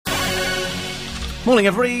Morning,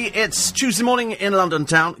 everybody. It's Tuesday morning in London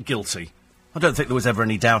town. Guilty. I don't think there was ever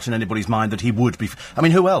any doubt in anybody's mind that he would be. I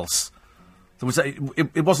mean, who else?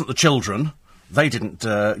 It wasn't the children. They didn't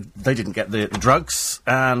get the drugs,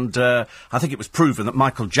 and I think it was proven that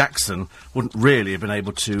Michael Jackson wouldn't really have been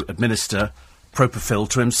able to administer propofol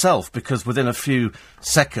to himself, because within a few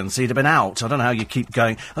seconds he'd have been out. I don't know how you keep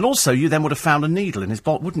going. And also, you then would have found a needle in his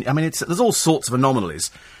body, wouldn't you? I mean, there's all sorts of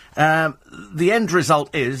anomalies. The end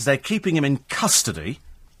result is they're keeping him in custody,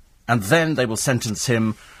 and then they will sentence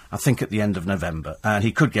him, I think, at the end of November, and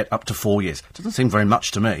he could get up to 4 years. Doesn't seem very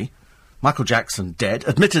much to me. Michael Jackson dead.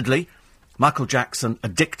 Admittedly, Michael Jackson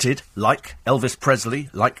addicted, like Elvis Presley,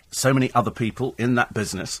 like so many other people in that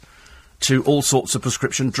business, to all sorts of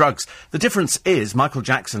prescription drugs. The difference is Michael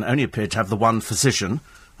Jackson only appeared to have the one physician,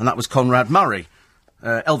 and that was Conrad Murray.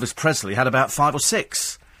 Elvis Presley had about 5 or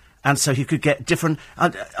 6. And so he could get different...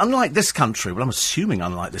 unlike this country, well, I'm assuming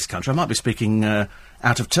unlike this country, I might be speaking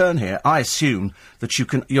out of turn here, I assume that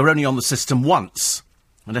you're only on the system once,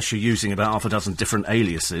 unless you're using about half a dozen different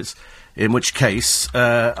aliases, in which case,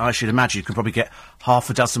 I should imagine you could probably get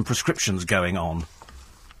half a dozen prescriptions going on.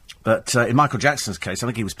 But in Michael Jackson's case, I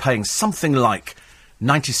think he was paying something like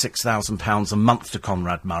 £96,000 a month to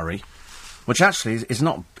Conrad Murray, which actually is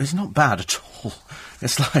not bad at all.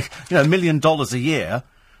 It's like, $1 million a year...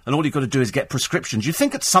 and all you've got to do is get prescriptions. You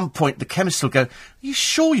think at some point the chemist will go, are you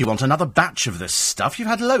sure you want another batch of this stuff? You've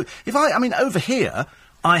had loads. I mean, over here,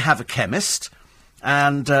 I have a chemist,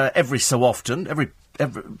 and every so often, every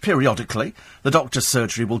periodically, the doctor's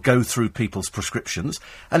surgery will go through people's prescriptions,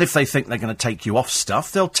 and if they think they're going to take you off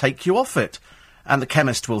stuff, they'll take you off it. And the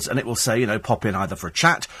chemist will, and it will say, pop in either for a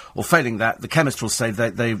chat, or failing that, the chemist will say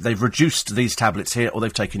they've reduced these tablets here, or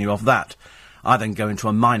they've taken you off that. I then go into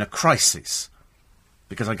a minor crisis.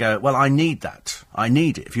 Because I go, well, I need that. I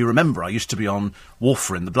need it. If you remember, I used to be on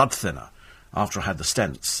warfarin, the blood thinner, after I had the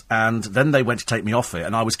stents. And then they went to take me off it,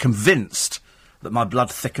 and I was convinced that my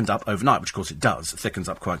blood thickened up overnight, which, of course, it does. It thickens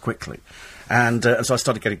up quite quickly. And so I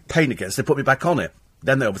started getting pain again, so they put me back on it.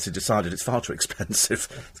 Then they obviously decided it's far too expensive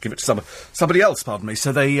to give it to somebody else, pardon me.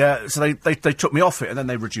 So they took me off it, and then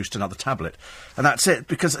they reduced another tablet. And that's it,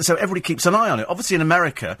 so everybody keeps an eye on it. Obviously, in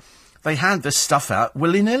America, they hand this stuff out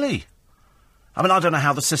willy-nilly. I mean, I don't know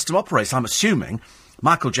how the system operates. I'm assuming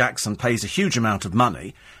Michael Jackson pays a huge amount of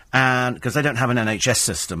money, and because they don't have an NHS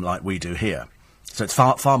system like we do here. So it's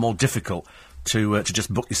far more difficult to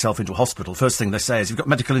just book yourself into a hospital. First thing they say is, you've got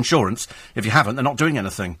medical insurance. If you haven't, they're not doing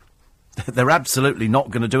anything. They're absolutely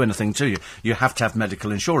not going to do anything to you. You have to have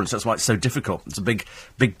medical insurance. That's why it's so difficult. It's a big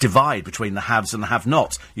divide between the haves and the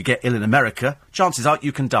have-nots. You get ill in America, chances are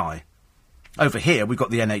you can die. Over here, we've got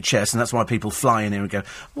the NHS, and that's why people fly in here and go,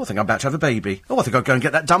 oh, I think I'm about to have a baby. Oh, I think I'll go and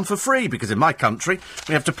get that done for free, because in my country,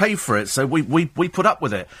 we have to pay for it, so we put up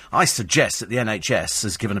with it. I suggest that the NHS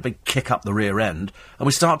has given a big kick up the rear end, and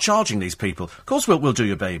we start charging these people. Of course we'll do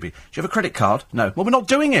your baby. Do you have a credit card? No. Well, we're not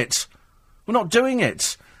doing it. We're not doing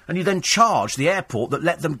it. And you then charge the airport that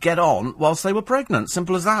let them get on whilst they were pregnant.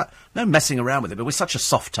 Simple as that. No messing around with it, but we're such a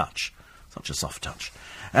soft touch. Such a soft touch.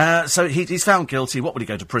 So he's found guilty. What would he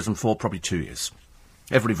go to prison for? Probably 2 years.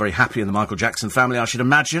 Everybody very happy in the Michael Jackson family, I should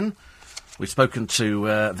imagine. We've spoken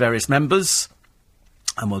to various members,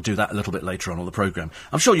 and we'll do that a little bit later on the programme.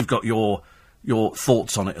 I'm sure you've got your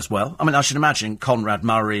thoughts on it as well. I mean, I should imagine Conrad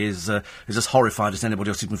Murray is as horrified as anybody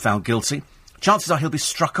else who's been found guilty. Chances are he'll be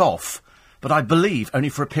struck off, but I believe only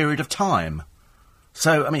for a period of time.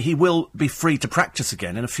 So, I mean, he will be free to practice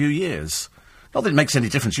again in a few years. Not that it makes any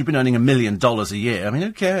difference. You've been earning $1 million a year. I mean,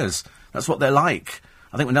 who cares? That's what they're like.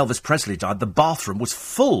 I think when Elvis Presley died, the bathroom was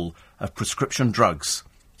full of prescription drugs.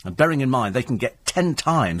 And bearing in mind, they can get 10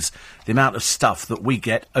 times the amount of stuff that we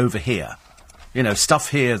get over here.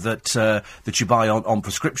 Stuff here that you buy on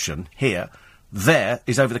prescription here, there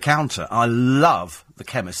is over the counter. I love the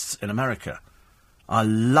chemists in America. I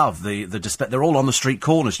love the they're all on the street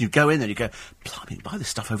corners. You go in there and you go, blimey, buy this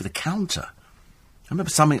stuff over the counter. I remember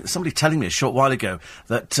somebody telling me a short while ago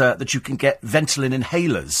that you can get Ventolin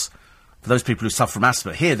inhalers for those people who suffer from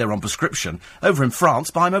asthma. Here they're on prescription. Over in France,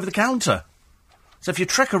 buy them over the counter. So if you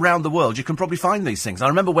trek around the world, you can probably find these things. I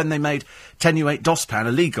remember when they made tenuate dospan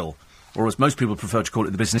illegal, or as most people prefer to call it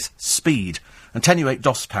in the business, speed. And tenuate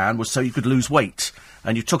dospan was so you could lose weight.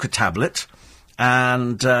 And you took a tablet,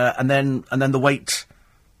 and then the weight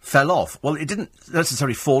fell off. Well, it didn't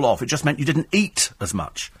necessarily fall off. It just meant you didn't eat as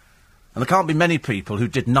much. And there can't be many people who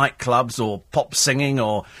did nightclubs or pop singing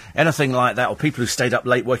or anything like that, or people who stayed up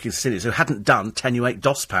late working in cities who hadn't done tenuate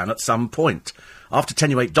dospan at some point. After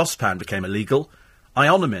tenuate dospan became illegal,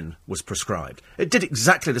 ionomin was prescribed. It did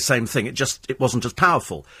exactly the same thing, it wasn't as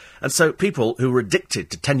powerful. And so people who were addicted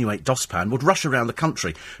to tenuate dospan would rush around the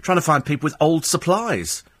country trying to find people with old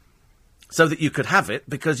supplies so that you could have it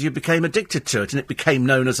because you became addicted to it, and it became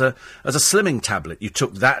known as a slimming tablet. You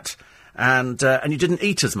took that and you didn't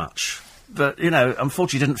eat as much. But,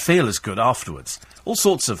 unfortunately you didn't feel as good afterwards. All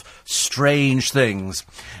sorts of strange things.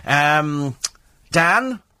 Dan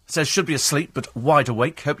says, should be asleep, but wide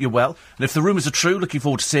awake. Hope you're well. And if the rumours are true, looking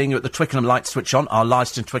forward to seeing you at the Twickenham Light Switch On, our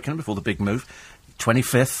lights in Twickenham before the big move,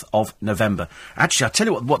 25th of November. Actually, I'll tell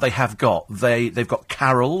you what they have got. They've got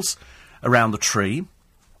carols around the tree.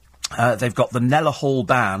 They've got the Kneller Hall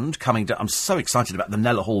Band coming down. I'm so excited about the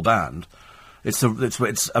Kneller Hall Band. It's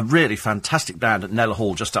a really fantastic band at Kneller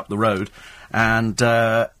Hall just up the road. And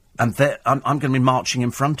I'm going to be marching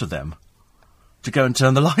in front of them to go and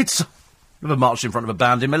turn the lights on. I've never marched in front of a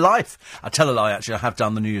band in my life. I tell a lie, actually, I have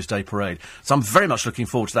done the New Year's Day parade. So I'm very much looking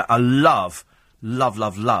forward to that. I love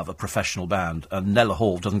a professional band, and Kneller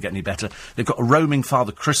Hall doesn't get any better. They've got a roaming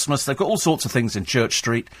Father Christmas, they've got all sorts of things in Church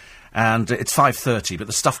Street, and it's 5:30, but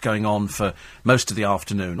there's stuff going on for most of the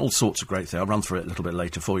afternoon, all sorts of great things. I'll run through it a little bit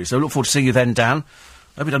later for you. So look forward to seeing you then, Dan.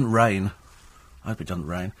 I hope it doesn't rain.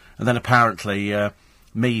 And then apparently,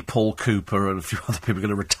 me, Paul Cooper, and a few other people are going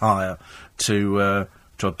to retire to a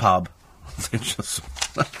pub. Just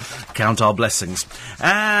count our blessings.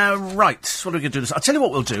 Right, what are we going to do this? I'll tell you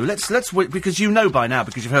what we'll do. Let's wait, because you know by now,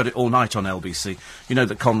 because you've heard it all night on LBC, you know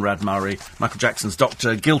that Conrad Murray, Michael Jackson's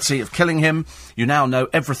doctor, guilty of killing him. You now know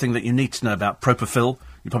everything that you need to know about propofol.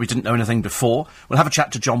 You probably didn't know anything before. We'll have a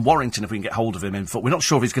chat to John Warrington if we can get hold of him in Fort. We're not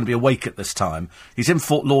sure if he's going to be awake at this time. He's in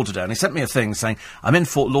Fort Lauderdale, and he sent me a thing saying, I'm in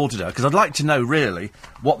Fort Lauderdale, because I'd like to know, really,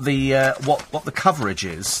 what the coverage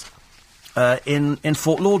is in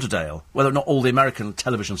Fort Lauderdale, whether or not all the American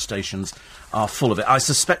television stations are full of it. I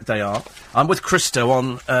suspect they are. I'm with Christo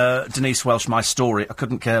on Denise Welsh, My Story. I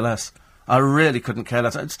couldn't care less. I really couldn't care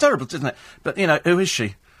less. It's terrible, isn't it? But, who is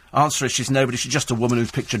she? Answer is she's nobody. She's just a woman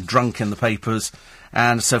who's pictured drunk in the papers.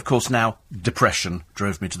 And so, of course, now depression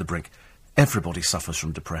drove me to the brink. Everybody suffers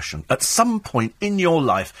from depression. At some point in your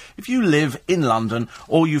life, if you live in London,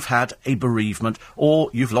 or you've had a bereavement, or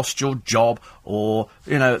you've lost your job, or,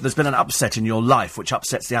 there's been an upset in your life which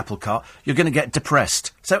upsets the apple cart, you're going to get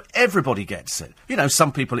depressed. So everybody gets it.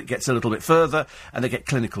 Some people it gets a little bit further, and they get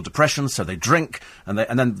clinical depression, so they drink, and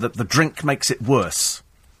then the drink makes it worse.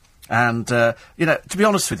 And, to be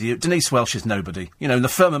honest with you, Denise Welsh is nobody. In the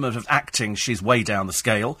firmament of acting, she's way down the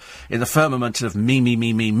scale. In the firmament of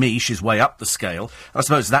me, she's way up the scale. I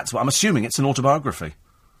suppose that's what I'm assuming. It's an autobiography.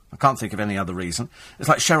 I can't think of any other reason. It's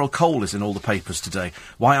like Cheryl Cole is in all the papers today.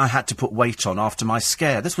 Why I had to put weight on after my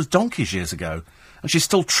scare. This was donkey's years ago. And she's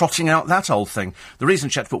still trotting out that old thing. The reason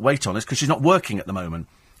she had to put weight on is because she's not working at the moment.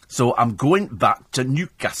 So I'm going back to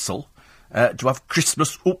Newcastle to have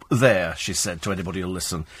Christmas up there, she said to anybody who'll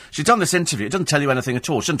listen. She's done this interview. It doesn't tell you anything at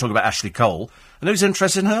all. She doesn't talk about Ashley Cole. And who's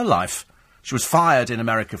interested in her life? She was fired in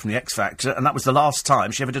America from the X Factor, and that was the last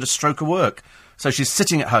time she ever did a stroke of work. So she's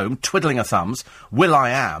sitting at home, twiddling her thumbs.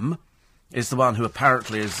 Will.i.am is the one who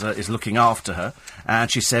apparently is looking after her. And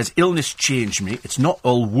she says, illness changed me. It's not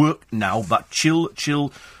all work now, but chill.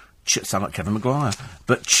 Sound like Kevin Maguire.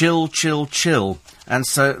 But chill. And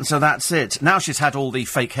so that's it. Now she's had all the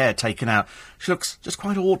fake hair taken out. She looks just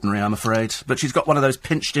quite ordinary, I'm afraid. But she's got one of those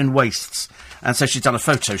pinched-in waists. And so she's done a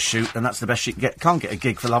photo shoot, and that's the best she can get. Can't get a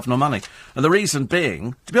gig for love nor money. And the reason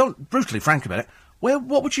being, to be brutally frank about it,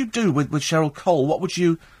 what would you do with Cheryl Cole? What would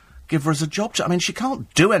you give her as a job to? I mean, she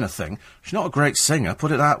can't do anything. She's not a great singer,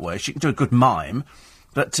 put it that way. She can do a good mime.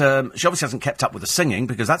 But she obviously hasn't kept up with the singing,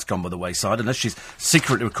 because that's gone by the wayside, unless she's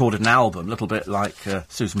secretly recorded an album, a little bit like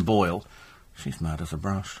Susan Boyle. She's mad as a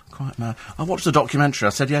brush, quite mad. I watched the documentary, I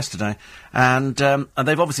said yesterday, and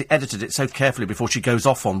they've obviously edited it so carefully before she goes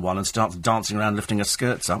off on one and starts dancing around lifting her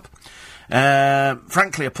skirts up.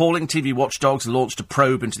 Frankly appalling, TV watchdogs launched a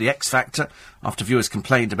probe into the X Factor after viewers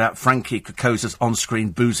complained about Frankie Kokoza's on-screen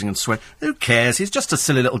boozing and swearing. Who cares? He's just a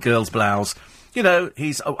silly little girl's blouse. I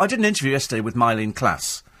did an interview yesterday with Mylene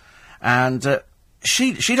Klass, and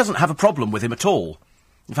she doesn't have a problem with him at all.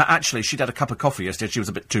 In fact, actually, she'd had a cup of coffee yesterday. She was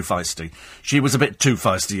a bit too feisty. She was a bit too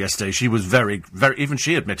feisty yesterday. She was very, very... Even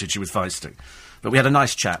she admitted she was feisty. But we had a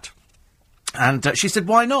nice chat. And she said,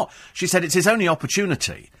 why not? She said, it's his only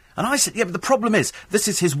opportunity. And I said, yeah, but the problem is, this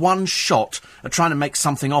is his one shot at trying to make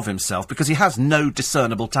something of himself, because he has no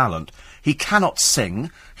discernible talent. He cannot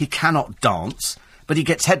sing. He cannot dance. But he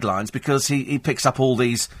gets headlines because he picks up all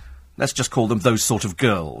these, let's just call them those sort of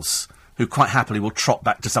girls. who quite happily will trot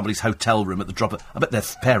back to somebody's hotel room at the drop of... I bet their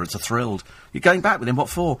parents are thrilled. You're going back with him, what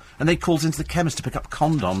for? And then he calls into the chemist to pick up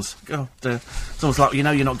condoms. God, it's almost like, you're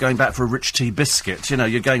not going back for a rich tea biscuit.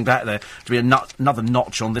 You're going back there to be another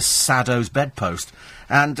notch on this saddo's bedpost.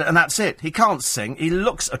 And that's it. He can't sing. He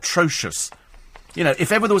looks atrocious.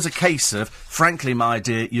 If ever there was a case of, frankly, my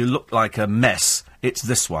dear, you look like a mess, it's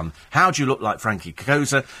this one. How do you look like Frankie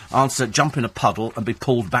Koza? Answer, jump in a puddle and be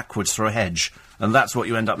pulled backwards through a hedge. And that's what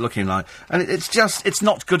you end up looking like. And it's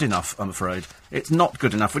not good enough, I'm afraid. It's not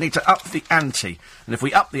good enough. We need to up the ante. And if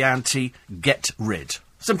we up the ante, get rid.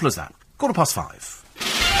 Simple as that.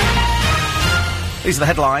 5:15. These are the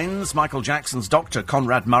headlines. Michael Jackson's doctor,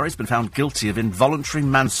 Conrad Murray, has been found guilty of involuntary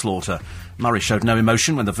manslaughter. Murray showed no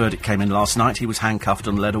emotion when the verdict came in last night. He was handcuffed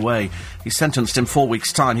and led away. He sentenced in 4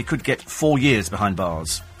 weeks' time. He could get 4 years behind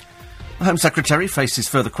bars. The Home Secretary faces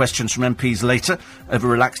further questions from MPs later over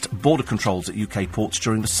relaxed border controls at UK ports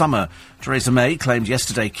during the summer. Theresa May claimed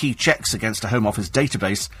yesterday key checks against a Home Office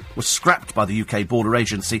database were scrapped by the UK Border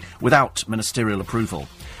Agency without ministerial approval.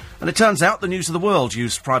 And it turns out the News of the World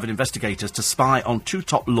used private investigators to spy on 2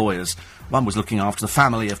 top lawyers. One was looking after the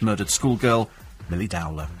family of murdered schoolgirl Millie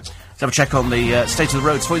Dowler. Let's have a check on the state of the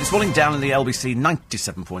roads for you this morning. Down in the LBC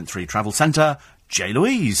 97.3 travel centre, J.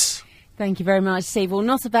 Louise. Thank you very much, Steve. Well,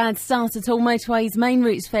 not a bad start at all. Motorways, main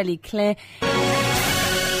routes fairly clear.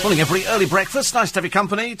 Morning, every early breakfast. Nice to have your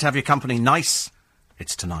company. To have your company nice,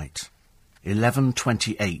 it's tonight.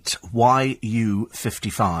 11:28.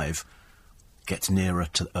 YU55 gets nearer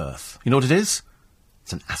to Earth. You know what it is?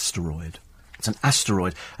 It's an asteroid. It's an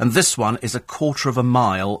asteroid. And this one is 1/4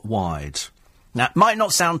 mile wide. Now, it might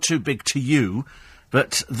not sound too big to you,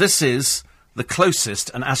 but this is the closest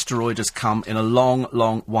an asteroid has come in a long,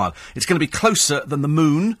 long while. It's going to be closer than the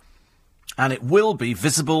Moon, and it will be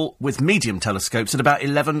visible with medium telescopes at about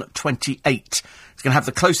 11:28. It's going to have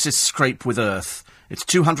the closest scrape with Earth. It's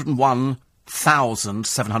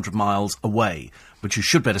 201,700 miles away, but you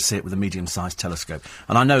should better see it with a medium-sized telescope.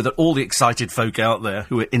 And I know that all the excited folk out there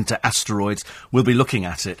who are into asteroids will be looking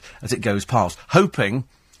at it as it goes past, hoping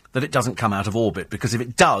that it doesn't come out of orbit, because if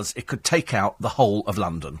it does, it could take out the whole of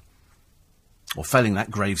London. Or failing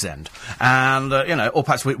that, Gravesend. And, or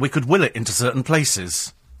perhaps we could will it into certain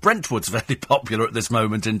places. Brentwood's very popular at this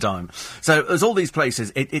moment in time. So there's all these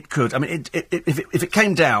places it could. I mean, if it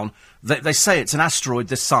came down, they say it's an asteroid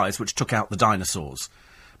this size which took out the dinosaurs.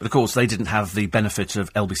 But, of course, they didn't have the benefit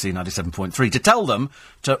of LBC 97.3 to tell them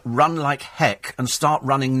to run like heck and start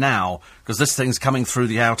running now, because this thing's coming through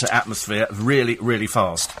the outer atmosphere really, really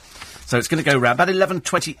fast. So it's going to go round about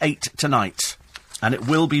 11:28 tonight, and it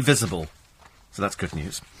will be visible. So that's good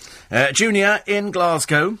news. Junior in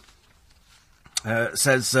Glasgow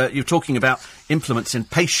says, you're talking about implements in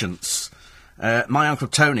patients. My Uncle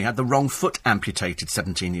Tony had the wrong foot amputated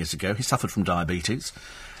 17 years ago. He suffered from diabetes,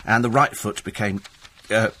 and the right foot became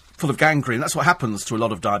full of gangrene. That's what happens to a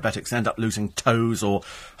lot of diabetics. They end up losing toes or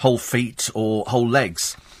whole feet or whole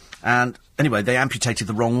legs. And anyway, they amputated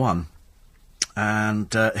the wrong one.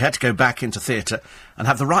 And he had to go back into theatre and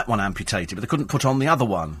have the right one amputated, but they couldn't put on the other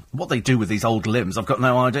one. What they do with these old limbs, I've got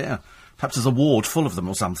no idea. Perhaps there's a ward full of them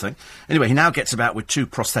or something. Anyway, he now gets about with 2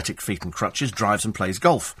 prosthetic feet and crutches, drives and plays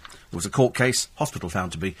golf. There was a court case, hospital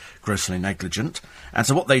found to be grossly negligent. And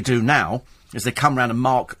so what they do now is they come round and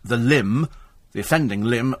mark the limb, the offending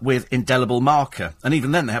limb, with indelible marker. And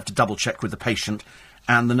even then they have to double-check with the patient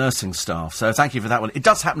and the nursing staff. So thank you for that one. It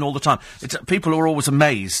does happen all the time. People are always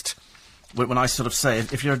amazed when I sort of say,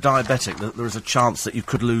 if you're a diabetic, that there is a chance that you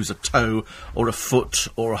could lose a toe or a foot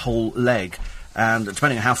or a whole leg. And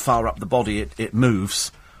depending on how far up the body it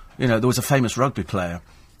moves, there was a famous rugby player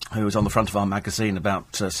who was on the front of our magazine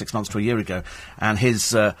about 6 months to a year ago, and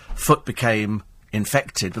his foot became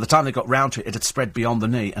infected. By the time they got round to it, it had spread beyond the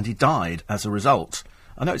knee, and he died as a result.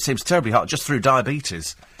 I know it seems terribly hard, just through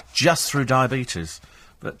diabetes.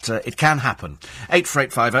 But it can happen.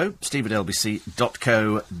 84850,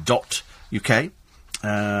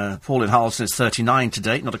 steve@lbc.co.uk. Paul in Harleston is 39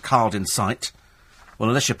 today, not a card in sight. Well,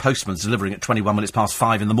 unless your postman's delivering at 21 minutes past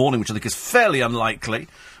 5 in the morning, which I think is fairly unlikely,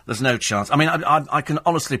 there's no chance. I mean, I can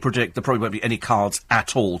honestly predict there probably won't be any cards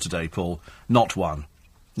at all today, Paul. Not one.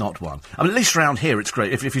 Not one. I mean, at least around here it's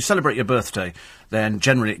great. If you celebrate your birthday, then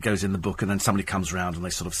generally it goes in the book, and then somebody comes round and they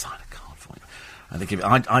sort of sign a card for you. And they give it.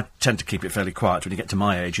 I tend to keep it fairly quiet. When you get to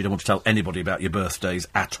my age, you don't want to tell anybody about your birthdays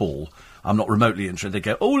at all. I'm not remotely interested. They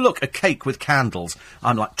go, oh, look, a cake with candles.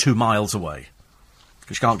 I'm like 2 miles away.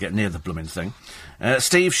 Because you can't get near the blooming thing.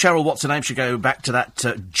 Steve, Cheryl, what's her name? Should go back to that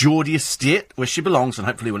Geordie estate where she belongs, and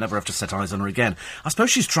hopefully we'll never have to set eyes on her again. I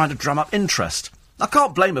suppose she's trying to drum up interest. I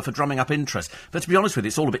can't blame her for drumming up interest, but to be honest with you,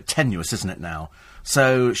 it's all a bit tenuous, isn't it, now?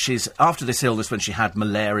 So she's, after this illness when she had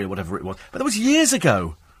malaria, whatever it was, but that was years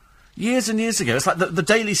ago. Years and years ago. It's like the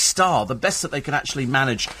Daily Star, the best that they can actually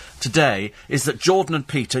manage today is that Jordan and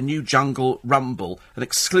Peter, New Jungle Rumble, an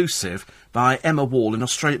exclusive by Emma Wall in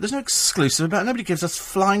Australia. There's no exclusive about it. Nobody gives us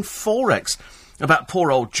flying 4x about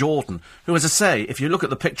poor old Jordan, who, as I say, if you look at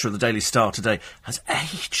the picture of the Daily Star today, has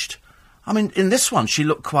aged. I mean, in this one, she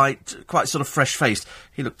looked quite sort of fresh-faced.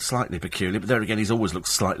 He looked slightly peculiar, but there again, he's always looked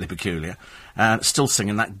slightly peculiar. And still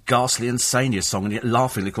singing that ghastly Insania song, and yet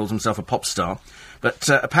laughingly calls himself a pop star. But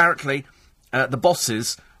apparently, the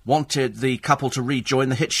bosses wanted the couple to rejoin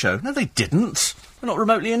the hit show. No, they didn't. They're not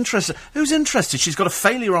remotely interested. Who's interested? She's got a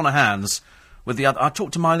failure on her hands with the other. I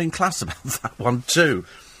talked to Mylene Class about that one, too.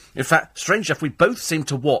 In fact, strange enough, we both seem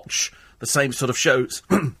to watch the same sort of shows.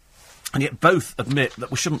 And yet both admit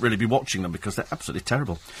that we shouldn't really be watching them because they're absolutely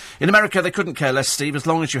terrible. In America, they couldn't care less, Steve. As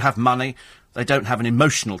long as you have money, they don't have an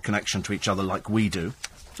emotional connection to each other like we do.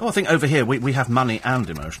 Oh, I think over here we have money and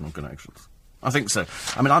emotional connections. I think so.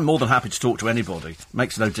 I mean, I'm more than happy to talk to anybody.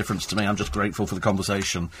 Makes no difference to me. I'm just grateful for the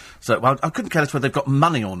conversation. So, well, I couldn't care less whether they've got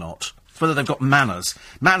money or not. It's whether they've got manners.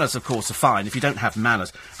 Manners, of course, are fine if you don't have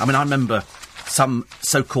manners. I mean, I remember some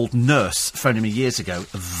so-called nurse phoning me years ago.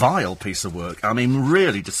 A vile piece of work. I mean,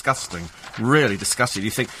 really disgusting. Really disgusting.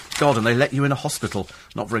 You think, God, and they let you in a hospital.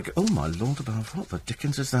 Not very good. Oh, my Lord above. What the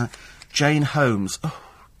dickens is that? Jane Holmes. Oh,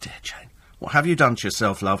 dear Jane. What have you done to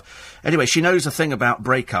yourself, love? Anyway, she knows a thing about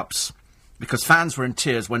breakups, because fans were in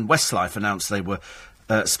tears when Westlife announced they were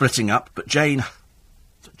splitting up. But Jane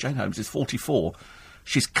Holmes is 44.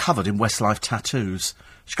 She's covered in Westlife tattoos.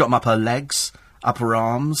 She's got them up her legs, up her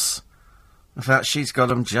arms. In fact, she's got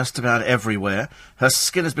them just about everywhere. Her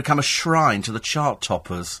skin has become a shrine to the chart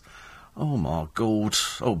toppers. Oh, my God.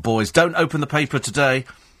 Oh, boys, don't open the paper today.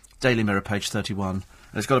 Daily Mirror, page 31. And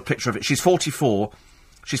it's got a picture of it. She's 44.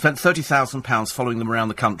 She spent £30,000 following them around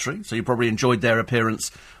the country, so you probably enjoyed their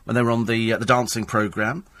appearance when they were on the dancing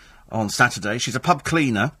programme on Saturday. She's a pub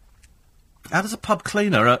cleaner. How does a pub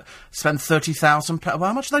cleaner spend £30,000? Well,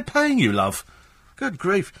 how much are they paying you, love? Good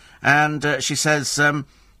grief. And she says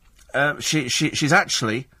she's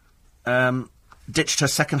actually ditched her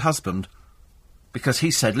second husband because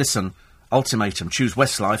he said, listen, ultimatum, choose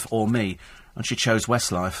Westlife or me. And she chose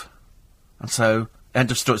Westlife. And so,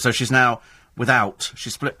 end of story. So she's now without. She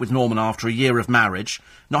split with Norman after a year of marriage.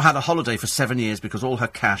 Not had a holiday for 7 years because all her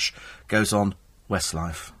cash goes on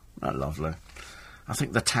Westlife. Oh, lovely. I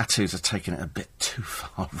think the tattoos are taking it a bit too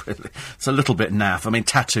far, really. It's a little bit naff. I mean,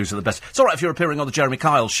 tattoos are the best. It's all right if you're appearing on the Jeremy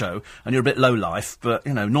Kyle show and you're a bit low-life, but,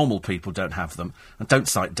 you know, normal people don't have them. And don't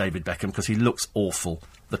cite David Beckham because he looks awful.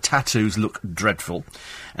 The tattoos look dreadful.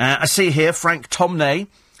 I see here Frank Tomney,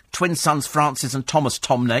 twin sons Francis and Thomas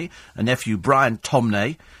Tomney, a nephew Brian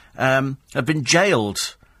Tomney, have been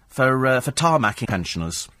jailed for tarmacking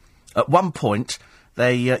pensioners. At one point,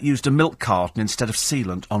 they used a milk carton instead of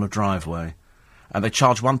sealant on a driveway. And they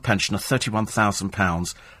charged one pensioner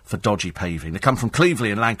 £31,000 for dodgy paving. They come from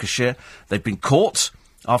Cleveley in Lancashire. They've been caught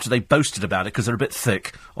after they boasted about it because they're a bit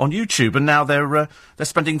thick on YouTube, and now they're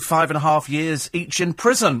spending 5.5 years each in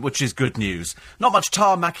prison, which is good news. Not much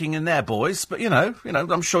tarmacking in there, boys, but you know,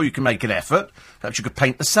 I'm sure you can make an effort. Perhaps you could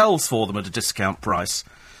paint the cells for them at a discount price.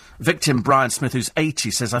 Victim Brian Smith, who's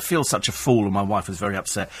 80, says, I feel such a fool, and my wife was very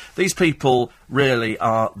upset. These people really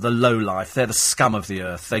are the low-life. They're the scum of the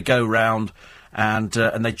earth. They go round and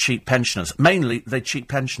they cheat pensioners. Mainly, they cheat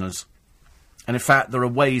pensioners. And in fact, there are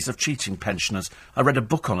ways of cheating pensioners. I read a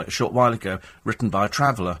book on it a short while ago, written by a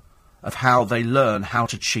traveller, of how they learn how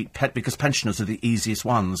to cheat, because pensioners are the easiest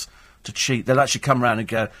ones to cheat. They'll actually come round and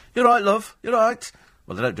go, you're right, love, you're right.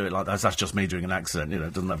 Well, they don't do it like that. That's just me doing an accent,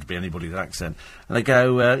 it doesn't have to be anybody with an accent. And they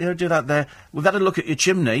go, do that there. We've had a look at your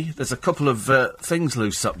chimney. There's a couple of things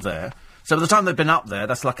loose up there. So by the time they've been up there,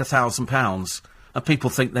 that's like £1,000. And people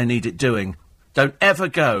think they need it doing. Don't ever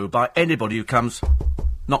go by anybody who comes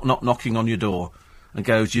knocking on your door and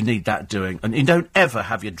goes, you need that doing. And you don't ever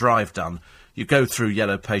have your drive done. You go through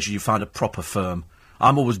Yellow Pages, you find a proper firm.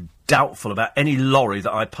 I'm always doubtful about any lorry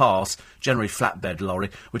that I pass, generally flatbed lorry,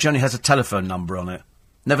 which only has a telephone number on it.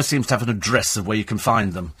 Never seems to have an address of where you can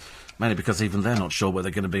find them. Mainly because even they're not sure where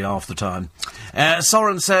they're going to be half the time.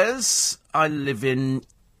 Soren says, I live in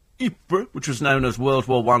Ypres, which was known as World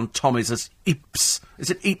War I Tommies as Ypres. Is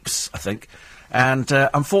it Ypres, I think? And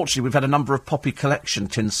unfortunately, we've had a number of poppy collection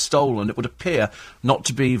tins stolen. It would appear not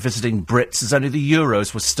to be visiting Brits, as only the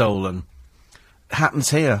Euros were stolen. It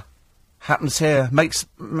happens here. happens here.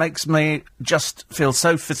 Makes me just feel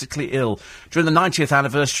so physically ill. During the 90th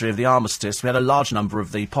anniversary of the armistice, we had a large number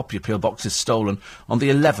of the poppy appeal boxes stolen on the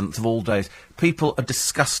 11th of all days. People are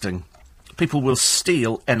disgusting. People will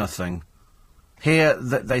steal anything. Here,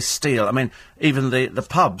 they steal. I mean, even the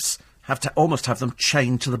pubs have to almost have them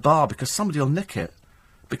chained to the bar because somebody will nick it.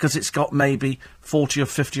 Because it's got maybe 40 or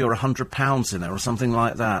 50 or £100 in there or something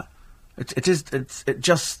like that. It's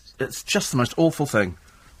just the most awful thing.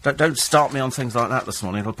 Don't start me on things like that this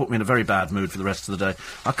morning. It'll put me in a very bad mood for the rest of the day.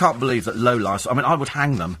 I can't believe that lowlifes... I mean, I would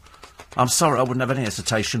hang them. I'm sorry, I wouldn't have any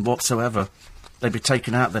hesitation whatsoever. They'd be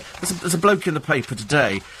taken out there. There's a bloke in the paper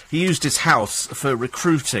today. He used his house for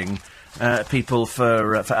recruiting people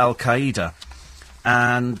for Al-Qaeda.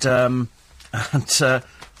 And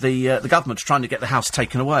the government's trying to get the house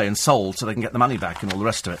taken away and sold so they can get the money back and all the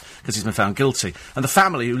rest of it, because he's been found guilty. And the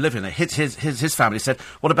family who live in it, his family said,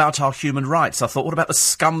 what about our human rights? I thought, what about the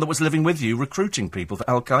scum that was living with you, recruiting people for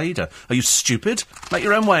Al-Qaeda? Are you stupid? Make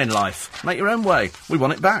your own way in life. Make your own way. We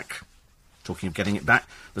want it back. Talking of getting it back,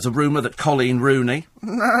 there's a rumour that Colleen Rooney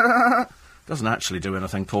doesn't actually do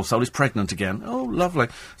anything, poor soul. He's pregnant again. Oh, lovely.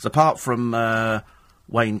 So apart from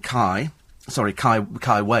Wayne Kai... Sorry,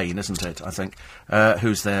 Kai Wayne, isn't it, I think,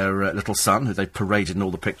 who's their little son, who they've paraded in all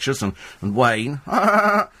the pictures, and Wayne,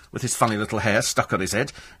 with his funny little hair stuck on his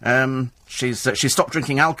head, she's stopped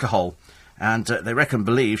drinking alcohol, and they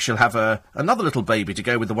believe she'll have another little baby to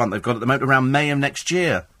go with the one they've got at the moment around May of next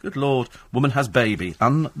year. Good Lord, woman has baby.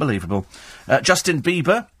 Unbelievable. Justin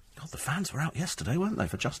Bieber. God, the fans were out yesterday, weren't they,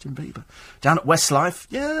 for Justin Bieber? Down at Westlife,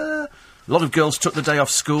 yeah. A lot of girls took the day off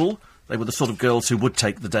school. They were the sort of girls who would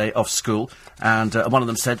take the day off school, and one of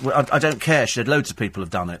them said, well, I don't care, she said, loads of people have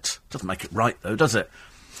done it. Doesn't make it right, though, does it?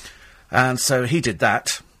 And so he did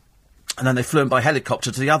that, and then they flew him by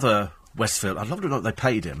helicopter to the other Westfield. I'd love to know what they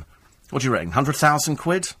paid him. What do you reckon, 100,000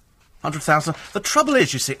 quid? 100,000? The trouble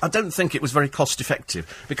is, you see, I don't think it was very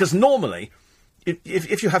cost-effective, because normally,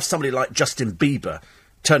 if you have somebody like Justin Bieber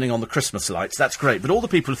turning on the Christmas lights, that's great, but all the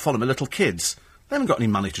people who follow him are little kids. They haven't got any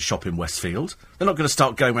money to shop in Westfield. They're not going to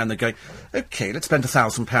start going around there going, OK, let's spend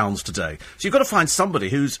 £1,000 today. So you've got to find somebody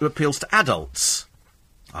who appeals to adults.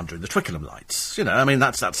 I'm doing the Twickenham lights. You know, I mean,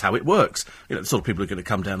 that's how it works. You know, the sort of people who are going to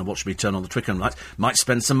come down and watch me turn on the Twickenham lights might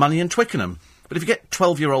spend some money in Twickenham. But if you get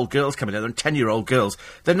 12-year-old girls coming down there and 10-year-old girls,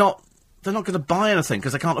 they're not going to buy anything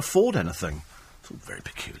because they can't afford anything. It's all very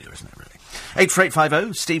peculiar, isn't it, really?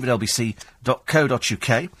 84850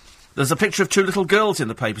 steve@lbc.co.uk. There's a picture of two little girls in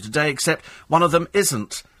the paper today, except one of them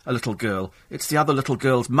isn't a little girl. It's the other little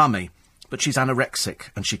girl's mummy. But she's anorexic,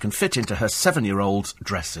 and she can fit into her 7-year-old's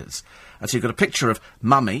dresses. And so you've got a picture of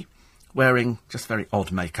mummy wearing just very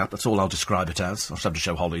odd makeup. That's all I'll describe it as. I'll have to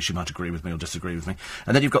show Holly. She might agree with me or disagree with me.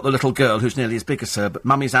 And then you've got the little girl who's nearly as big as her, but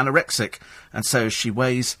mummy's anorexic. And so she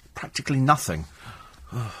weighs practically nothing.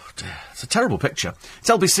 Oh, dear. It's a terrible picture. It's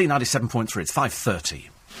LBC 97.3. It's 5:30.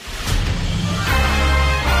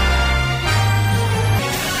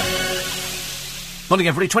 Morning,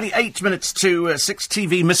 everybody. 28 minutes to 6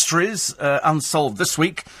 TV mysteries unsolved this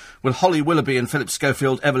week. Will Holly Willoughby and Philip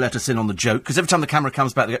Schofield ever let us in on the joke? Because every time the camera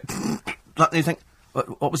comes back, they go... and you think,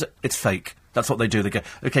 what was it? It's fake. That's what they do. They go,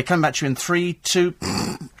 OK, coming back to you in 3, 2...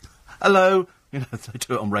 hello. You know, they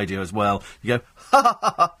do it on radio as well. You go, ha, ha,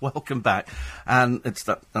 ha, ha, welcome back. And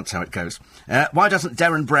that's how it goes. Why doesn't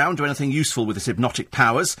Derren Brown do anything useful with his hypnotic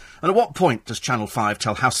powers? And at what point does Channel 5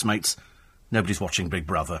 tell housemates... nobody's watching Big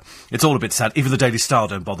Brother? It's all a bit sad. Even the Daily Star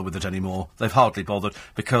don't bother with it anymore. They've hardly bothered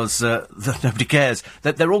because nobody cares.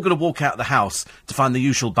 They're all going to walk out of the house to find the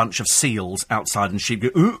usual bunch of seals outside and sheep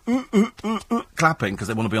go, clapping because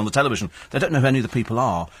they want to be on the television. They don't know who any of the people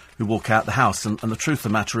are who walk out the house. And the truth of the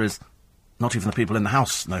matter is, not even the people in the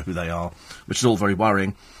house know who they are, which is all very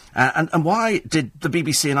worrying. And why did the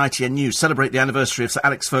BBC and ITN News celebrate the anniversary of Sir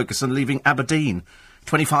Alex Ferguson leaving Aberdeen?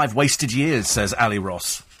 25 wasted years, says Ali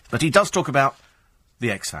Ross. But he does talk about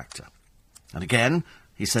the X Factor. And again,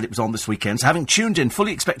 he said it was on this weekend. So having tuned in,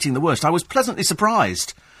 fully expecting the worst, I was pleasantly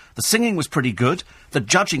surprised. The singing was pretty good. The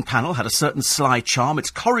judging panel had a certain sly charm.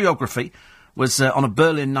 Its choreography was on a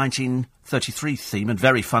Berlin 1933 theme and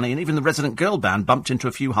very funny. And even the resident girl band bumped into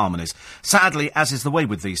a few harmonies. Sadly, as is the way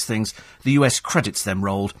with these things, the US credits then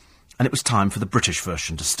rolled. And it was time for the British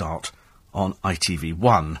version to start on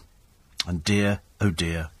ITV1. And dear, oh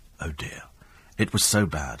dear, oh dear. It was so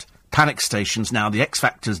bad. Panic stations now, the X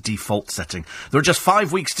Factor's default setting. There are just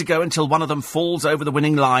 5 weeks to go until one of them falls over the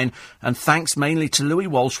winning line, and thanks mainly to Louis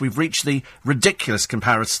Walsh, we've reached the ridiculous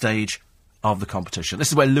comparison stage of the competition. This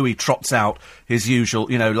is where Louis trots out his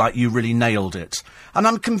usual, you know, like, you really nailed it. And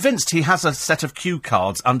I'm convinced he has a set of cue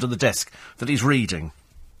cards under the desk that he's reading.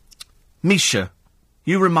 Misha,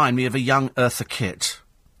 You remind me of a young Eartha Kitt.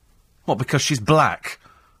 What, because she's black?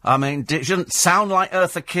 I mean, she doesn't sound like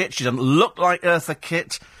Eartha Kitt. She doesn't look like Eartha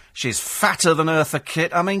Kitt. She's fatter than Eartha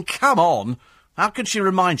Kitt. I mean, come on. How can she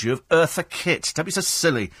remind you of Eartha Kitt? Don't be so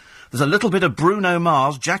silly. There's a little bit of Bruno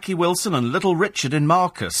Mars, Jackie Wilson and Little Richard in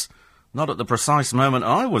Marcus. Not at the precise moment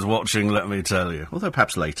I was watching, let me tell you. Although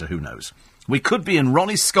perhaps later, who knows. We could be in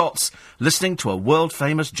Ronnie Scott's listening to a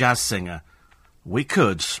world-famous jazz singer. We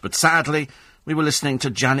could, but sadly, we were listening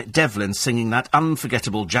to Janet Devlin singing that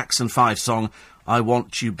unforgettable Jackson 5 song, I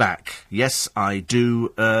Want You Back. Yes, I do,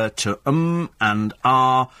 to and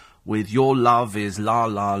ah, with your love is la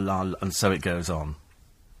la la, and so it goes on.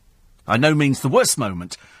 By no means the worst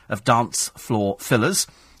moment of dance floor fillers,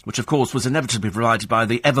 which of course was inevitably provided by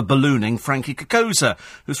the ever-ballooning Frankie Kokoza,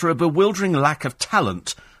 who through a bewildering lack of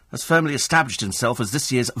talent has firmly established himself as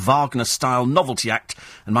this year's Wagner-style novelty act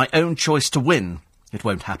and my own choice to win. It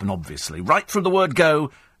won't happen, obviously. Right from the word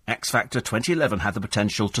go, X Factor 2011 had the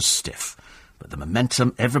potential to stiff. But the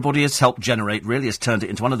momentum everybody has helped generate really has turned it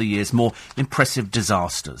into one of the year's more impressive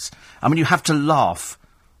disasters. I mean, you have to laugh.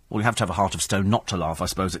 Well, you have to have a heart of stone not to laugh, I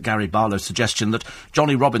suppose, at Gary Barlow's suggestion that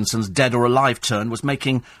Johnny Robinson's Dead or Alive turn was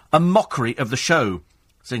making a mockery of the show,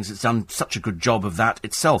 seeing as it's done such a good job of that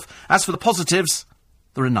itself. As for the positives,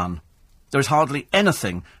 there are none. There is hardly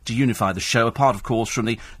anything to unify the show, apart, of course, from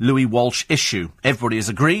the Louis Walsh issue. Everybody has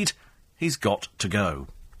agreed he's got to go.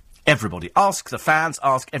 Everybody. Ask the fans,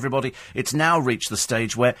 ask everybody. It's now reached the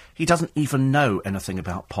stage where he doesn't even know anything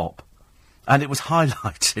about pop. And it was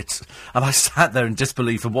highlighted, and I sat there in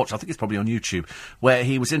disbelief and watched, I think it's probably on YouTube, where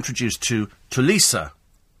he was introduced to Lisa.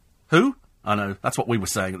 Who? I know, that's what we were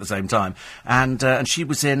saying at the same time. And she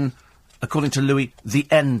was in, according to Louis, the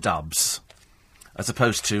N-dubs, as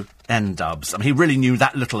opposed to N-dubs. I mean, he really knew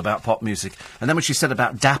that little about pop music. And then when she said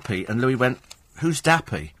about Dappy, and Louis went, who's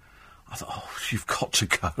Dappy? I thought, oh, you've got to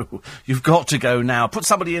go. You've got to go now. Put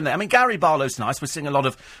somebody in there. I mean, Gary Barlow's nice. We're seeing a lot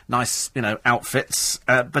of nice, outfits.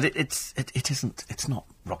 But it isn't, it's not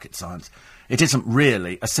rocket science. It isn't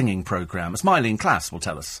really a singing programme. As Mylene Class will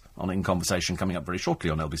tell us on In Conversation coming up very shortly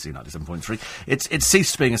on LBC 97.3. It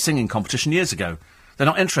ceased being a singing competition years ago. They're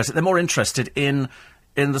not interested. They're more interested in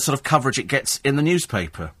the sort of coverage it gets in the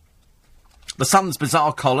newspaper. The Sun's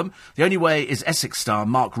bizarre column, the only way is Essex star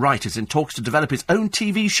Mark Wright is in talks to develop his own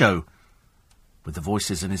TV show. With the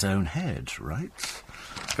voices in his own head, right?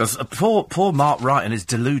 Because poor Mark Wright and his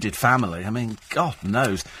deluded family, I mean, God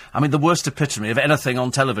knows. I mean, the worst epitome of anything on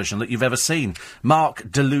television that you've ever seen. Mark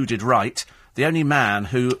Deluded Wright, the only man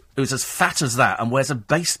who's as fat as that and wears a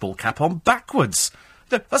baseball cap on backwards.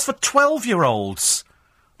 That's for 12-year-olds,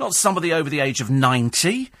 not somebody over the age of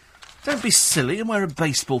 90. Don't be silly and wear a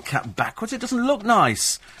baseball cap backwards. It doesn't look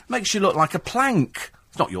nice. Makes you look like a plank.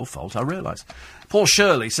 It's not your fault, I realise. Paul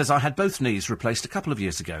Shirley says, I had both knees replaced a couple of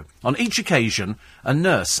years ago. On each occasion, a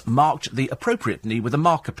nurse marked the appropriate knee with a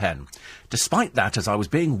marker pen. Despite that, as I was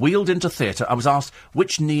being wheeled into theatre, I was asked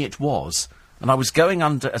which knee it was. And as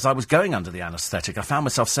I was going under the anaesthetic, I found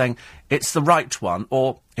myself saying, it's the right one,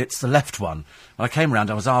 or it's the left one. When I came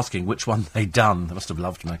round, I was asking which one they'd done. They must have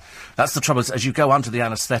loved me. That's the trouble, as you go under the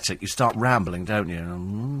anaesthetic, you start rambling, don't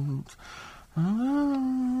you?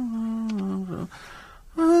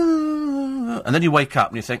 And then you wake up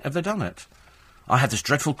and you think, have they done it? I had this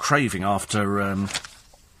dreadful craving after an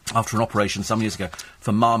operation some years ago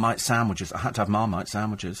for Marmite sandwiches. I had to have Marmite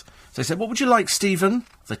sandwiches. So they said, what would you like, Stephen?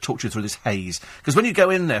 They talked you through this haze. Because when you go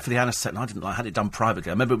in there for the anaesthetic, I had it done privately.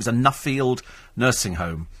 I remember it was a Nuffield nursing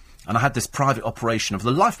home. And I had this private operation of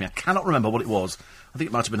the life of me. I cannot remember what it was. I think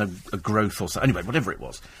it might have been a growth or so. Anyway, whatever it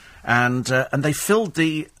was. And they filled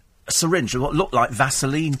the syringe with what looked like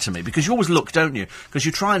Vaseline to me, because you always look, don't you? Because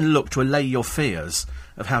you try and look to allay your fears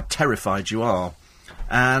of how terrified you are.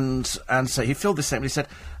 And so he filled this thing and he said,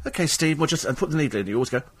 OK, Steve, we'll just put the needle in. You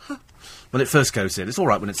always go, huh, when it first goes in. It's all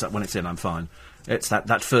right when it's in, I'm fine. It's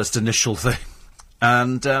that first initial thing.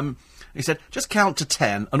 And he said, just count to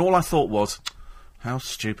 10. And all I thought was, how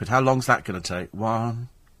stupid. How long's that going to take? 1.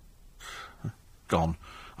 Gone.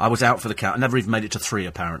 I was out for the count. I never even made it to 3,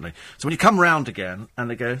 apparently. So when you come round again, and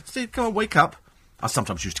they go, Steve, come on, wake up. I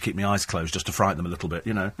sometimes used to keep my eyes closed just to frighten them a little bit,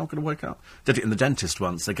 not going to wake up. Did it in the dentist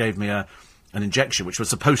once. They gave me an injection which was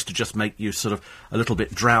supposed to just make you sort of a little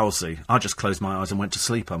bit drowsy. I just closed my eyes and went to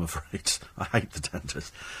sleep, I'm afraid. I hate the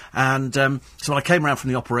dentist. And so when I came round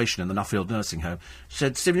from the operation in the Nuffield nursing home, she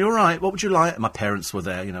said, Stephen, you all right? What would you like? And my parents were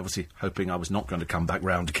there, obviously hoping I was not going to come back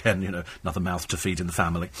round again, another mouth to feed in the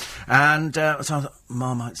family. And so I thought,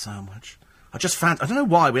 Marmite sandwich. I don't know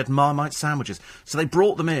why we had Marmite sandwiches. So they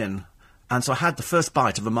brought them in, and so I had the first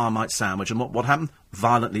bite of a Marmite sandwich, and what happened?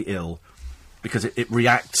 Violently ill. because it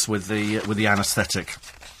reacts with the anaesthetic.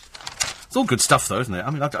 It's all good stuff, though, isn't it? I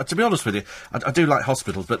mean, to be honest with you, I do like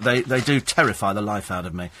hospitals, but they do terrify the life out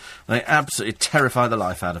of me. They absolutely terrify the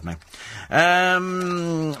life out of me.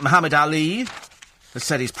 Muhammad Ali has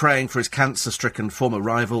said he's praying for his cancer-stricken former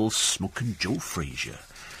rival, Smokin' Joe Frazier.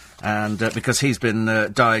 And because he's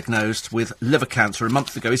been diagnosed with liver cancer a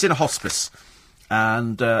month ago. He's in a hospice.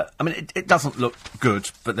 And, I mean, it doesn't look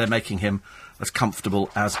good, but they're making him as comfortable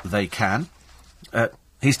as they can.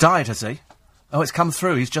 He's died, has he? Oh, it's come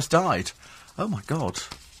through. He's just died. Oh, my God.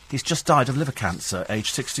 He's just died of liver cancer,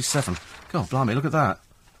 aged 67. God, blimey, look at that.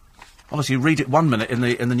 Honestly, you read it 1 minute in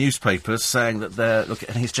the newspapers saying that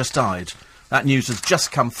and he's just died. That news has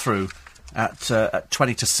just come through at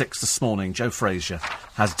 20 to 6 this morning. Joe Frazier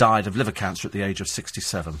has died of liver cancer at the age of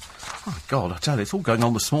 67. Oh, my God, I tell you, it's all going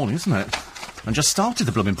on this morning, isn't it? And just started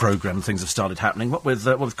the blooming programme, things have started happening. What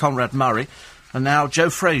with Conrad Murray, and now Joe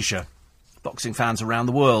Frazier. Boxing fans around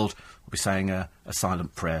the world will be saying a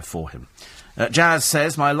silent prayer for him. Jazz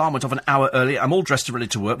says, my alarm went off an hour early. I'm all dressed and ready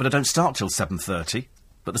to work, but I don't start till 7:30.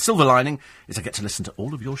 But the silver lining is I get to listen to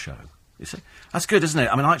all of your show. You see? That's good, isn't it?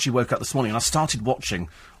 I mean, I actually woke up this morning and I started watching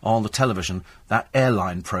on the television that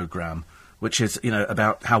airline programme, which is,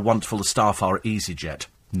 about how wonderful the staff are at EasyJet.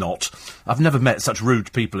 Not. I've never met such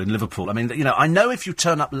rude people in Liverpool. I mean, I know if you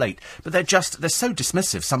turn up late, but they're so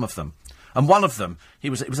dismissive, some of them. And one of them, he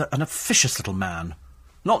was an officious little man.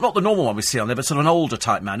 Not the normal one we see on there, but sort of an older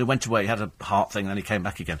type man who went away, had a heart thing, and then he came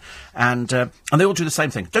back again. And they all do the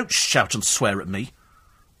same thing. Don't shout and swear at me.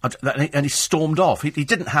 And he stormed off. He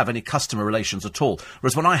didn't have any customer relations at all.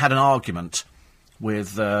 Whereas when I had an argument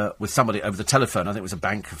with somebody over the telephone, I think it was a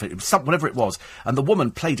bank, it was whatever it was, and the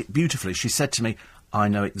woman played it beautifully. She said to me, I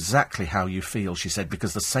know exactly how you feel, she said,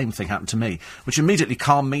 because the same thing happened to me, which immediately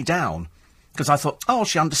calmed me down. Because I thought, oh,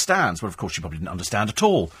 she understands. Well, of course, she probably didn't understand at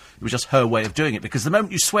all. It was just her way of doing it. Because the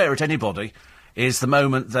moment you swear at anybody is the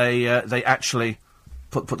moment they actually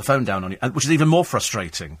put the phone down on you, which is even more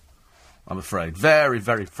frustrating, I'm afraid. Very,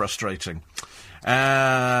 very frustrating.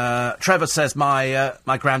 Trevor says,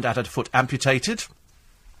 my granddad had a foot amputated.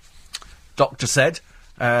 Doctor said,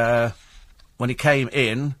 when he came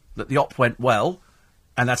in, that the op went well.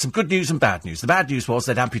 And that's some good news and bad news. The bad news was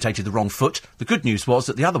they'd amputated the wrong foot. The good news was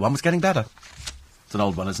that the other one was getting better. It's an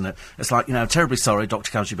old one, isn't it? It's like, terribly sorry,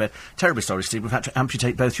 Dr. Cowsey bed. Terribly sorry, Steve, we've had to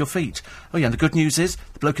amputate both your feet. Oh, yeah, and the good news is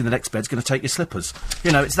the bloke in the next bed's going to take your slippers.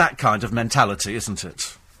 It's that kind of mentality, isn't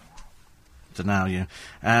it? Deny you.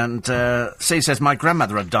 And C says, my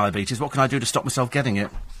grandmother had diabetes. What can I do to stop myself getting it?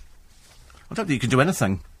 I don't think you can do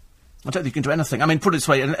anything. I mean, put it this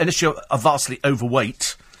way, unless you're vastly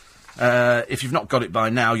overweight... if you've not got it by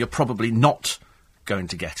now, you're probably not going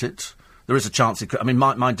to get it. There is a chance it could... I mean,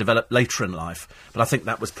 mine developed later in life, but I think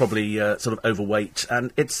that was probably sort of overweight.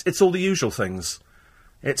 And it's all the usual things.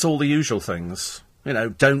 It's all the usual things.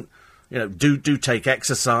 Don't... do take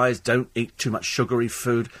exercise, don't eat too much sugary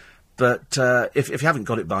food. But if you haven't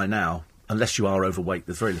got it by now, unless you are overweight,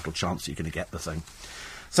 there's very little chance you're going to get the thing.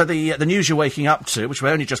 So the news you're waking up to, which we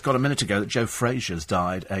only just got a minute ago, that Joe Frazier's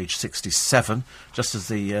died, aged 67, just as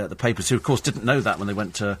the papers, who of course didn't know that when they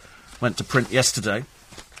went to print yesterday,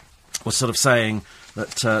 was sort of saying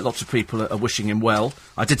that lots of people are wishing him well.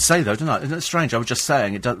 I did say though, didn't I? Isn't it strange? I was just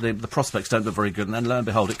saying the prospects don't look very good, and then lo and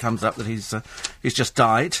behold, it comes up that he's just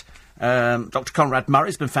died. Dr. Conrad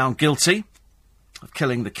Murray's been found guilty of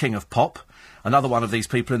killing the king of pop. Another one of these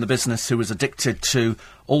people in the business who was addicted to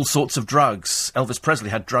all sorts of drugs. Elvis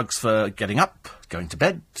Presley had drugs for getting up, going to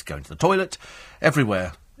bed, going to the toilet,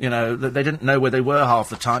 everywhere. They didn't know where they were half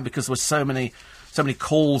the time because there were so many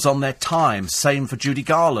calls on their time. Same for Judy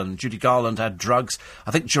Garland. Judy Garland had drugs.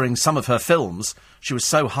 I think during some of her films, she was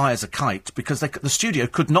so high as a kite because the studio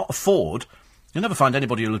could not afford... You'll never find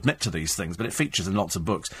anybody who'll admit to these things, but it features in lots of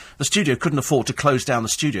books. The studio couldn't afford to close down the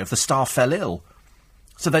studio if the staff fell ill.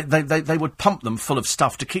 So they would pump them full of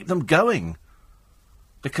stuff to keep them going.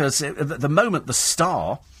 Because the moment the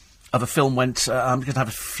star of a film went, I'm going to have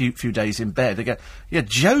a few days in bed, they go, you're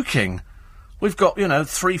joking. We've got,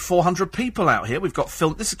 300-400 people out here. We've got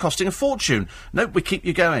film. This is costing a fortune. Nope, we keep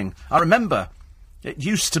you going. I remember it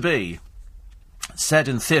used to be said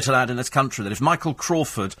in Theatreland in this country that if Michael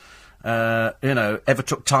Crawford... ever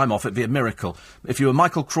took time off, it'd be a miracle. If you were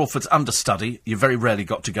Michael Crawford's understudy, you very rarely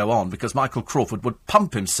got to go on, because Michael Crawford would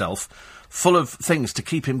pump himself full of things to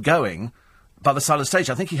keep him going by the side of the stage.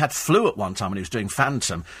 I think he had flu at one time when he was doing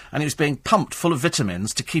Phantom, and he was being pumped full of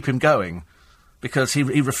vitamins to keep him going, because he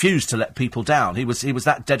refused to let people down. He was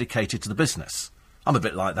that dedicated to the business. I'm a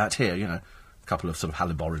bit like that here, a couple of sort of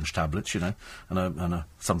Haliborange tablets, and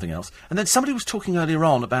something else. And then somebody was talking earlier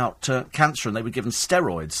on about cancer, and they were given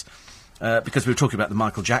steroids. because we were talking about the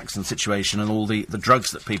Michael Jackson situation and all the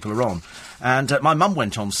drugs that people are on. And my mum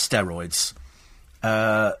went on steroids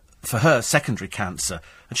for her secondary cancer,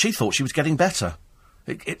 and she thought she was getting better.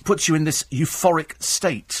 It puts you in this euphoric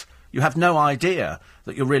state. You have no idea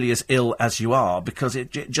that you're really as ill as you are, because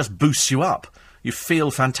it just boosts you up. You feel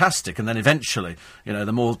fantastic, and then eventually, you know,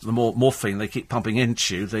 the more morphine they keep pumping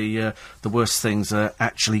into you, the worse things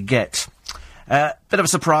actually get. Bit of a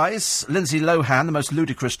surprise. Lindsay Lohan, the most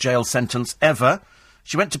ludicrous jail sentence ever.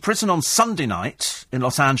 She went to prison on Sunday night in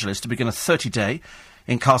Los Angeles to begin a 30-day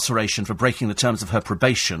incarceration for breaking the terms of her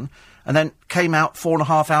probation, and then came out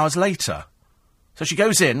 4.5 hours later. So she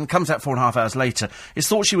goes in, comes out 4.5 hours later. It's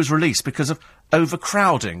thought she was released because of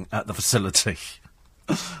overcrowding at the facility.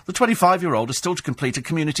 The 25-year-old is still to complete a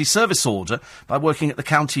community service order by working at the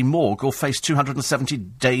county morgue or face 270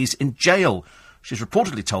 days in jail. She's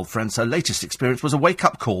reportedly told friends her latest experience was a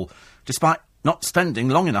wake-up call, despite not spending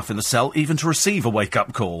long enough in the cell even to receive a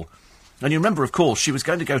wake-up call. And you remember, of course, she was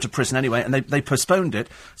going to go to prison anyway, and they postponed it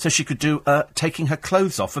so she could do taking her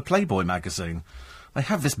clothes off for Playboy magazine. They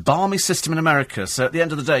have this balmy system in America, so at the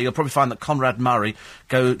end of the day, you'll probably find that Conrad Murray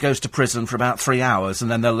goes to prison for about 3 hours, and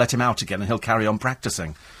then they'll let him out again, and he'll carry on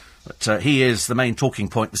practising. But he is the main talking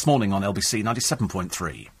point this morning on LBC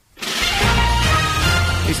 97.3.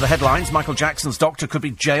 These are the headlines. Michael Jackson's doctor could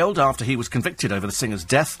be jailed after he was convicted over the singer's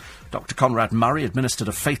death. Dr. Conrad Murray administered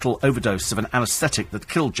a fatal overdose of an anaesthetic that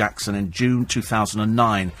killed Jackson in June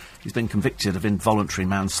 2009. He's been convicted of involuntary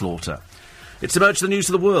manslaughter. It's emerged the news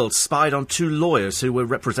of the world spied on 2 lawyers who were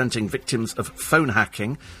representing victims of phone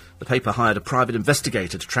hacking. The paper hired a private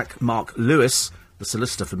investigator to track Mark Lewis, the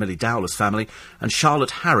solicitor for Millie Dowler's family, and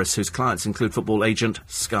Charlotte Harris, whose clients include football agent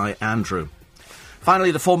Sky Andrew.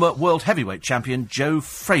 Finally, the former world heavyweight champion Joe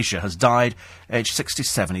Frazier has died, aged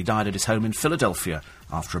 67. He died at his home in Philadelphia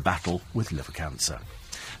after a battle with liver cancer.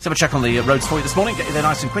 Let's have a check on the roads for you this morning. Get you there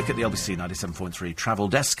nice and quick at the LBC 97.3 travel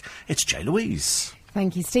desk. It's Jay Louise.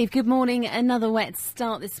 Thank you, Steve. Good morning. Another wet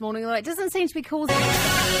start this morning, although it doesn't seem to be causing...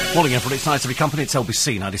 Morning, everybody. It's nice to be company. It's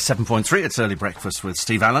LBC 97.3. It's early breakfast with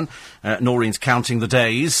Steve Allen. Noreen's counting the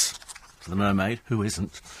days for the mermaid. Who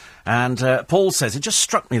isn't? And Paul says, it just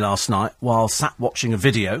struck me last night while sat watching a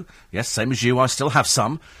video, yes, same as you, I still have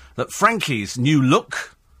some, that Frankie's new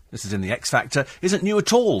look, this is in the X Factor, isn't new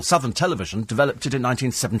at all. Southern Television developed it in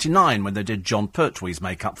 1979 when they did John Pertwee's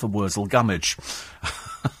makeup for Wurzel Gummidge.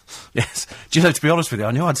 Yes. Do you know, to be honest with you,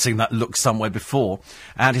 I knew I'd seen that look somewhere before.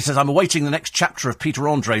 And he says, I'm awaiting the next chapter of Peter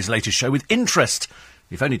Andre's latest show with interest,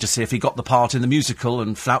 if only to see if he got the part in the musical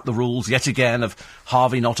and flout the rules yet again of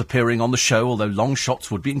Harvey not appearing on the show, although long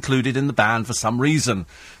shots would be included in the ban for some reason.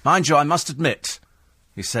 Mind you, I must admit,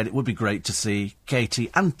 he said, it would be great to see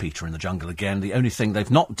Katie and Peter in the jungle again. The only thing they've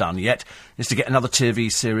not done yet is to get another TV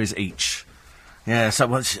series each. Yeah, so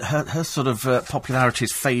well, her sort of popularity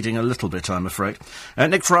is fading a little bit, I'm afraid.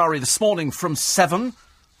 Nick Ferrari this morning from 7.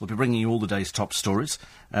 We'll be bringing you all the day's top stories.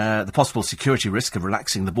 The possible security risk of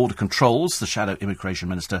relaxing the border controls. The Shadow Immigration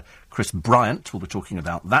Minister, Chris Bryant, will be talking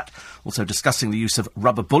about that. Also discussing the use of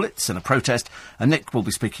rubber bullets in a protest. And Nick will be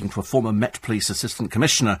speaking to a former Met Police Assistant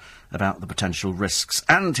Commissioner about the potential risks.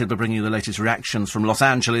 And he'll be bringing you the latest reactions from Los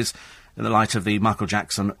Angeles in the light of the Michael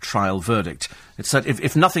Jackson trial verdict. It said,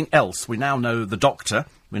 if nothing else, we now know the doctor.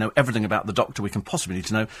 We know everything about the doctor we can possibly need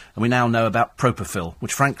to know, and we now know about Propofol,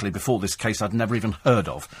 which, frankly, before this case, I'd never even heard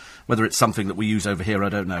of. Whether it's something that we use over here, I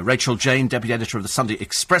don't know. Rachel Jane, deputy editor of the Sunday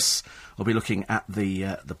Express, will be looking at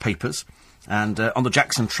the papers. And on the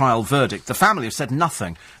Jackson trial verdict, the family have said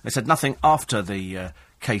nothing. They said nothing after the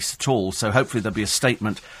case at all, so hopefully there'll be a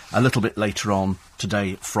statement a little bit later on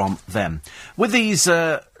today from them. With these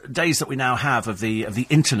days that we now have of the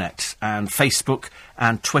internet and Facebook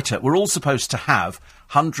and Twitter, we're all supposed to have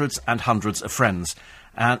hundreds and hundreds of friends.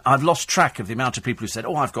 And I've lost track of the amount of people who said,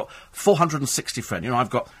 I've got 460 friends. You know, I've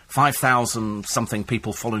got 5,000-something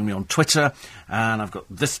people following me on Twitter, and I've got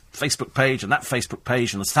this Facebook page and that Facebook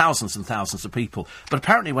page, and there's thousands and thousands of people. But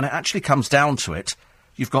apparently when it actually comes down to it,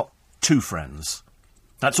 you've got 2 friends.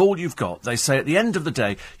 That's all you've got. They say at the end of the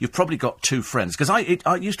day, you've probably got 2 friends. Because it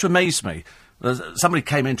used to amaze me. Somebody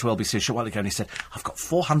came into LBC a short while ago and he said, I've got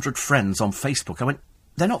 400 friends on Facebook. I went,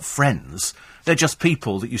 they're not friends. They're just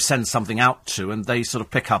people that you send something out to and they sort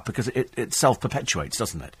of pick up because it self-perpetuates,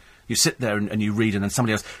 doesn't it? You sit there and you read and then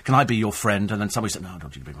somebody else, can I be your friend? And then somebody said, no, I don't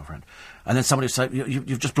want you to be my friend. And then somebody will say,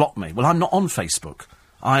 you've just blocked me. Well, I'm not on Facebook.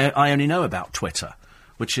 I only know about Twitter,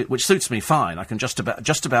 which suits me fine. I can just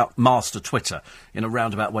about master Twitter in a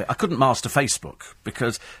roundabout way. I couldn't master Facebook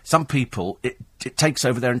because some people, it takes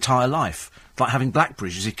over their entire life. It's like having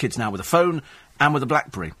BlackBerries. You see kids now with a phone and with a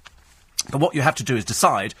BlackBerry. But what you have to do is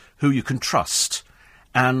decide who you can trust.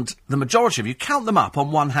 And the majority of you, count them up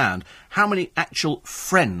on one hand, how many actual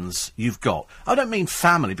friends you've got. I don't mean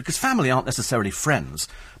family, because family aren't necessarily friends,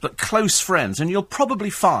 but close friends. And you'll probably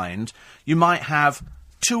find you might have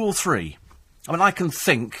 2 or 3. I mean, I can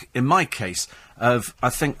think, in my case, of, I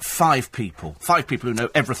think, 5 people. 5 people who know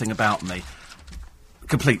everything about me.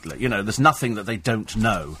 Completely. You know, there's nothing that they don't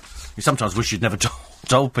know. You sometimes wish you'd never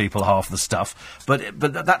told people half the stuff, but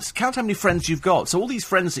that's, count how many friends you've got. So all these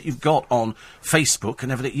friends that you've got on Facebook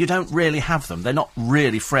and everything, you don't really have them. They're not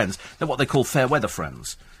really friends. They're what they call fair weather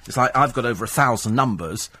friends. It's like I've got over 1,000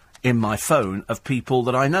 numbers in my phone of people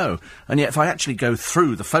that I know, and yet if I actually go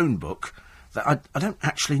through the phone book, I don't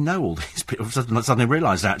actually know all these people. I suddenly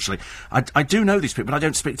realised, actually, I do know these people, but I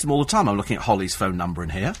don't speak to them all the time. I'm looking at Holly's phone number in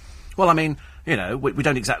here. Well, I mean, you know, we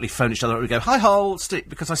don't exactly phone each other. We go, hi, Hol,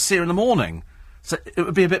 because I see her in the morning. So it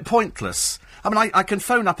would be a bit pointless. I mean, I can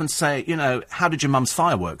phone up and say, you know, how did your mum's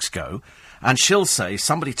fireworks go? And she'll say,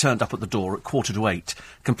 somebody turned up at the door at 7:45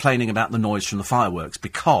 complaining about the noise from the fireworks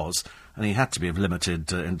because, and he had to be of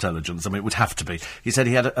limited intelligence, I mean, it would have to be. He said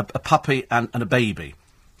he had a puppy and a baby.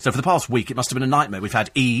 So for the past week, it must have been a nightmare. We've had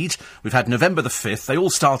Eid, we've had November the 5th, they all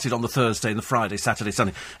started on the Thursday and the Friday, Saturday,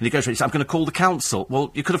 Sunday, and he goes, he said, I'm going to call the council. Well,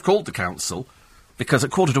 you could have called the council, because at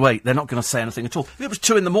 7:45, they're not going to say anything at all. If it was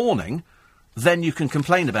 2 a.m, then you can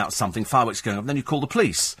complain about something, fireworks going off, then you call the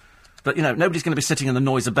police. But, you know, nobody's going to be sitting in the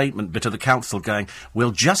noise abatement bit of the council going, we'll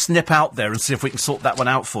just nip out there and see if we can sort that one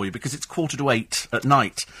out for you, because it's 7:45 at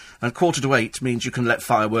night. And 7:45 means you can let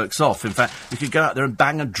fireworks off. In fact, you could go out there and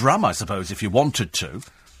bang a drum, I suppose, if you wanted to.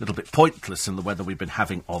 A little bit pointless in the weather we've been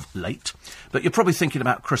having of late. But you're probably thinking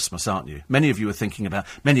about Christmas, aren't you? Many of you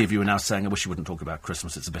are now saying, I wish you wouldn't talk about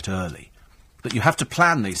Christmas, it's a bit early. But you have to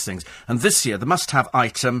plan these things. And this year, the must-have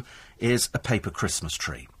item is a paper Christmas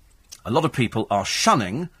tree. A lot of people are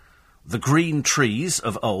shunning the green trees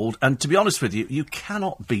of old, and to be honest with you, you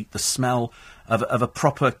cannot beat the smell of a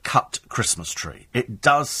proper cut Christmas tree. It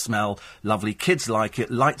does smell lovely. Kids like it.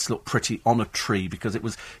 Lights look pretty on a tree because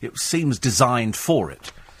it seems designed for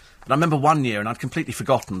it. But I remember one year, and I'd completely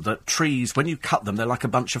forgotten, that trees, when you cut them, they're like a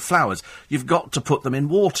bunch of flowers. You've got to put them in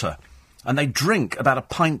water, and they drink about a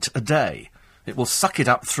pint a day. It will suck it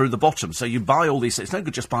up through the bottom. So you buy all these... It's no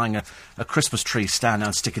good just buying a Christmas tree, stand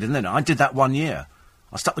and stick it in there. No, I did that one year.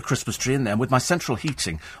 I stuck the Christmas tree in there, and with my central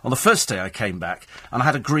heating, on the first day I came back, and I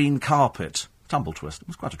had a green carpet, tumble twist, it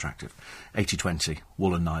was quite attractive, 80/20,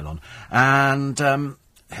 wool and nylon, and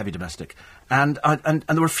heavy domestic, and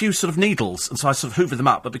there were a few sort of needles, and so I sort of hoovered them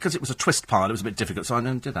up, but because it was a twist pile, it was a bit difficult, so I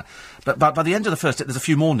did that. But by the end of the first day, there's a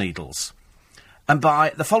few more needles. And by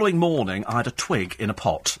the following morning, I had a twig in a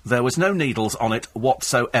pot. There was no needles on it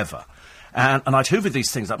whatsoever. And I'd hoovered these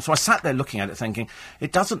things up, so I sat there looking at it thinking,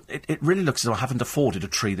 it really looks as though I haven't afforded a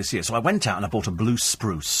tree this year. So I went out and I bought a blue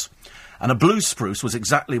spruce. And a blue spruce was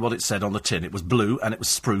exactly what it said on the tin. It was blue and it was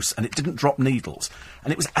spruce and it didn't drop needles.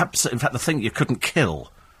 And it was in fact, the thing you couldn't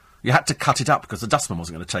kill. You had to cut it up because the dustman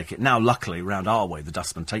wasn't going to take it. Now, luckily, round our way, the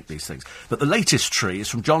dustmen take these things. But the latest tree is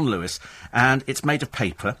from John Lewis, and it's made of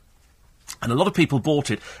paper. And a lot of people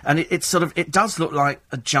bought it, and it does look like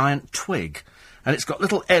a giant twig. And it's got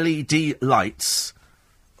little LED lights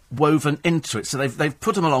woven into it. So they've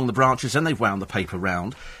put them along the branches, and they've wound the paper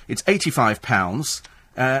round. It's £85,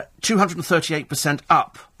 238%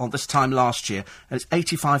 up on this time last year, and it's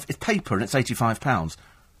paper, and it's £85.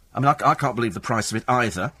 I mean, I can't believe the price of it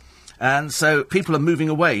either. And so people are moving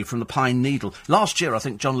away from the pine needle. Last year, I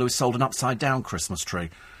think John Lewis sold an upside-down Christmas tree.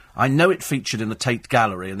 I know it featured in the Tate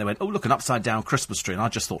Gallery, and they went, oh, look, an upside-down Christmas tree, and I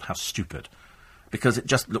just thought, how stupid. Because it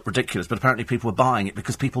just looked ridiculous, but apparently people were buying it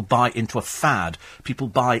because people buy into a fad. People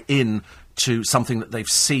buy into something that they've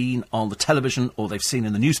seen on the television or they've seen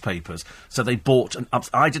in the newspapers. So they bought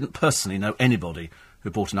I didn't personally know anybody who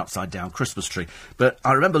bought an upside-down Christmas tree. But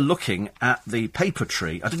I remember looking at the paper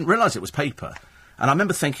tree. I didn't realise it was paper. And I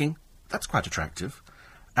remember thinking, that's quite attractive.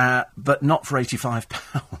 But not for £85.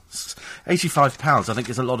 £85, I think,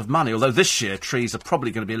 is a lot of money. Although this year, trees are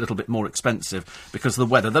probably going to be a little bit more expensive because of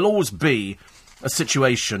the weather. There'll always be a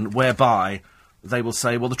situation whereby they will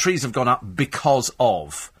say, well, the trees have gone up because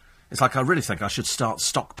of... It's like, I really think I should start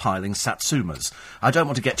stockpiling satsumas. I don't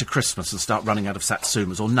want to get to Christmas and start running out of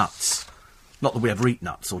satsumas or nuts. Not that we ever eat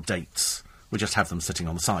nuts or dates. We just have them sitting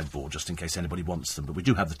on the sideboard, just in case anybody wants them. But we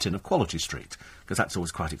do have the tin of Quality Street, because that's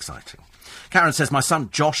always quite exciting. Karen says, my son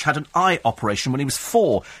Josh had an eye operation when he was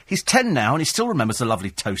 4. He's 10 now, and he still remembers the lovely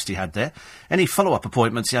toast he had there. Any follow-up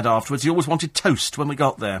appointments he had afterwards, he always wanted toast when we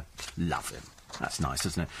got there. Love him. That's nice,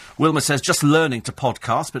 isn't it? Wilma says, just learning to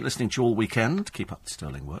podcast, but listening to you all weekend. Keep up the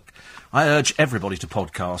sterling work. I urge everybody to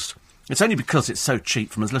podcast. It's only because it's so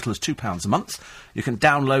cheap, from as little as £2 a month, you can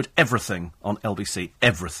download everything on LBC,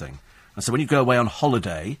 everything. And so when you go away on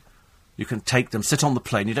holiday, you can take them, sit on the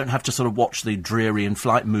plane. You don't have to sort of watch the dreary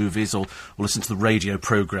in-flight movies or listen to the radio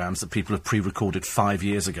programmes that people have pre-recorded 5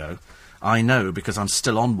 years ago. I know, because I'm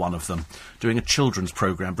still on one of them, doing a children's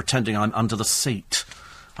programme, pretending I'm under the seat.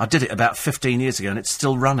 I did it about 15 years ago, and it's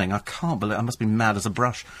still running. I can't believe it. I must be mad as a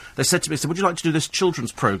brush. They said to me, would you like to do this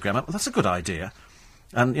children's programme? Well, that's a good idea.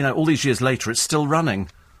 And, you know, all these years later, it's still running.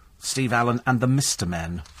 Steve Allen and the Mr.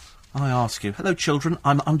 Men. I ask you, hello, children,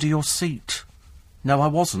 I'm under your seat. No, I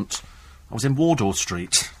wasn't. I was in Wardour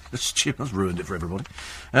Street. That's ruined it for everybody.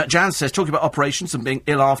 Jan says, talking about operations and being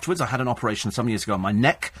ill afterwards, I had an operation some years ago on my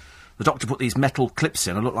neck. The doctor put these metal clips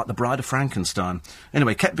in. I looked like the Bride of Frankenstein.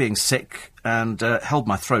 Anyway, kept being sick and held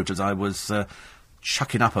my throat as I was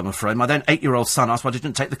chucking up, I'm afraid. My then 8-year-old son asked why I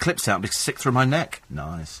didn't take the clips out because sick through my neck.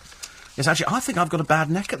 Nice. Yes, actually, I think I've got a bad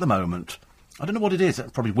neck at the moment. I don't know what it is.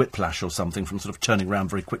 Probably whiplash or something from sort of turning round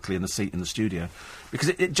very quickly in the seat in the studio. Because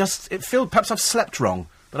it feels... Perhaps I've slept wrong,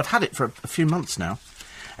 but I've had it for a few months now.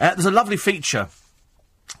 There's a lovely feature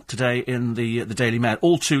today in the Daily Mail.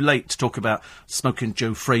 All too late to talk about Smoking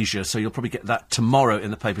Joe Frazier, so you'll probably get that tomorrow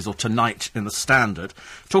in the papers or tonight in the Standard.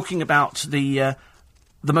 Talking about the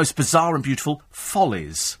most bizarre and beautiful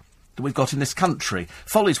follies that we've got in this country.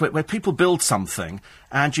 Follies where people build something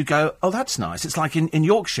and you go, oh, that's nice. It's like in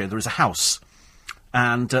Yorkshire, there is a house.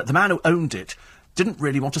 And the man who owned it didn't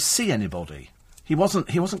really want to see anybody. He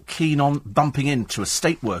wasn't keen on bumping into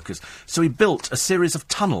estate workers, so he built a series of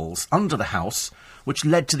tunnels under the house which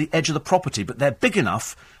led to the edge of the property, but they're big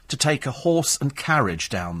enough to take a horse and carriage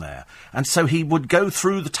down there. And so he would go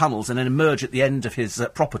through the tunnels and then emerge at the end of his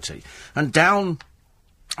property. And down,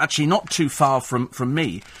 actually not too far from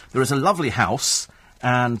me, there is a lovely house,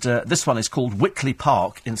 and this one is called Wickley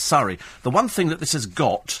Park in Surrey. The one thing that this has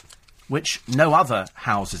got, which no other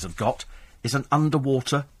houses have got, is an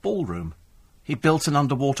underwater ballroom. He built an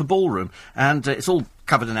underwater ballroom, and it's all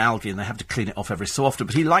covered in algae, and they have to clean it off every so often.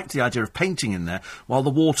 But he liked the idea of painting in there while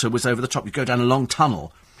the water was over the top. You go down a long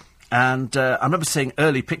tunnel, and I remember seeing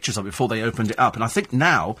early pictures of it before they opened it up, and I think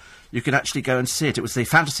now you can actually go and see it. It was the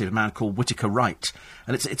fantasy of a man called Whittaker Wright,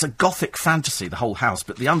 and it's a gothic fantasy, the whole house,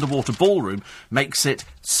 but the underwater ballroom makes it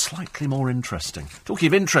slightly more interesting. Talking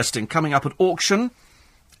of interesting, coming up at auction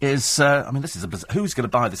is, this is who's going to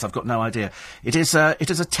buy this? I've got no idea. It is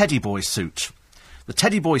a Teddy Boy suit. The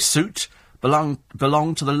Teddy Boy suit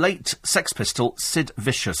belonged to the late Sex Pistol Sid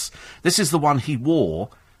Vicious. This is the one he wore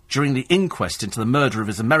during the inquest into the murder of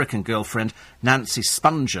his American girlfriend, Nancy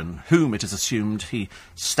Spungen, whom it is assumed he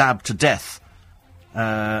stabbed to death.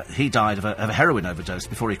 He died of a heroin overdose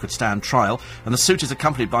before he could stand trial, and the suit is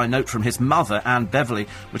accompanied by a note from his mother, Anne Beverley,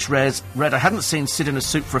 which read, I hadn't seen Sid in a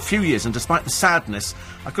suit for a few years, and despite the sadness,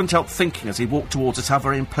 I couldn't help thinking as he walked towards us how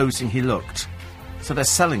very imposing he looked. So they're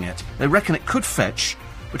selling it. They reckon it could fetch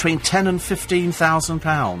between £10,000 and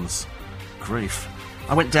 £15,000. Grief.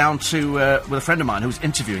 I went down to with a friend of mine who was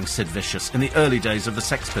interviewing Sid Vicious in the early days of the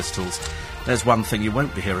Sex Pistols. There's one thing you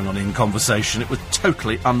won't be hearing on In Conversation. It was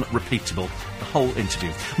totally unrepeatable, the whole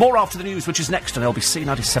interview. More after the news, which is next on LBC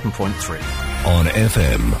 97.3. On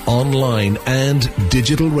FM, online and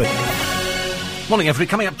digital radio. Morning, everybody.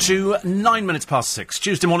 Coming up to 9 minutes past 6.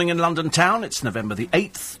 Tuesday morning in London town. It's November the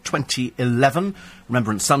 8th, 2011.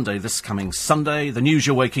 Remembrance Sunday, this coming Sunday. The news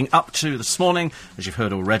you're waking up to this morning, as you've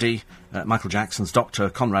heard already, Michael Jackson's doctor,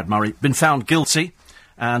 Conrad Murray, been found guilty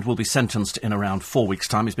and will be sentenced in around 4 weeks'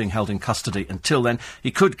 time. He's being held in custody until then.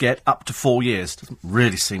 He could get up to 4 years. Doesn't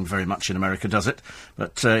really seem very much in America, does it?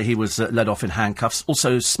 But he was led off in handcuffs.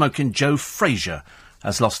 Also, Smoking Joe Frazier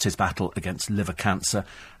has lost his battle against liver cancer,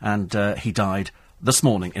 and he died this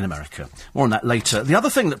morning in America. More on that later. The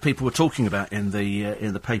other thing that people were talking about in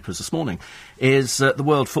the papers this morning is the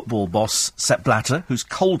world football boss, Sepp Blatter, who's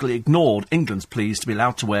coldly ignored England's pleas to be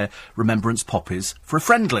allowed to wear remembrance poppies for a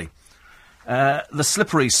friendly. The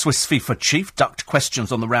slippery Swiss FIFA chief ducked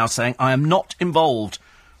questions on the row, saying, I am not involved.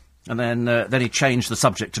 And then he changed the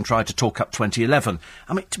subject and tried to talk up 2011.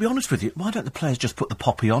 I mean, to be honest with you, why don't the players just put the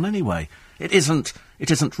poppy on anyway? It isn't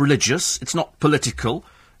religious, it's not political.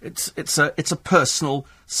 It's a personal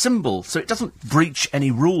symbol, so it doesn't breach any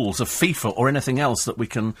rules of FIFA or anything else that we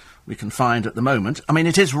can find at the moment. I mean,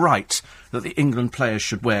 it is right that the England players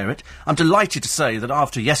should wear it. I'm delighted to say that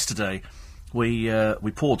after yesterday, we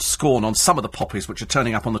poured scorn on some of the poppies which are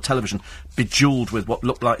turning up on the television, bejewelled with what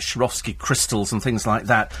look like Swarovski crystals and things like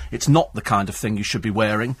that. It's not the kind of thing you should be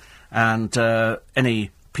wearing, and any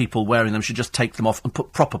people wearing them should just take them off and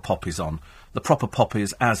put proper poppies on. the proper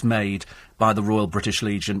poppies as made by the Royal British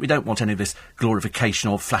Legion. We don't want any of this glorification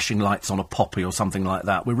or flashing lights on a poppy or something like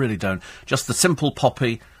that. We really don't. Just the simple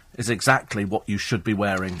poppy is exactly what you should be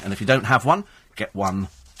wearing. And if you don't have one, get one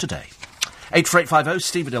today.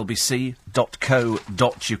 84850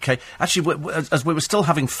 steve@lbc.co.uk. Actually, as we were still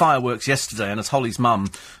having fireworks yesterday, and as Holly's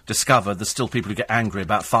mum discovered, there's still people who get angry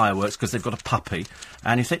about fireworks because they've got a puppy.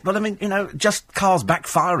 And you think, well, I mean, you know, just cars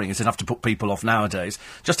backfiring is enough to put people off nowadays.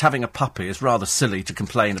 Just having a puppy is rather silly to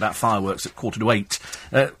complain about fireworks at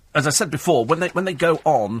 7:45. As I said before, when they go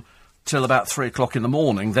on till about 3 o'clock in the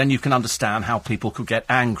morning, then you can understand how people could get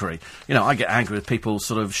angry. You know, I get angry with people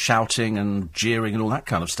sort of shouting and jeering and all that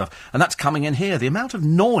kind of stuff. And that's coming in here. The amount of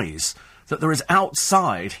noise that there is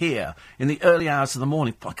outside here in the early hours of the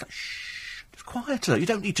morning. Shh, it's quieter. You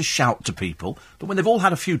don't need to shout to people. But when they've all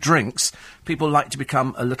had a few drinks, people like to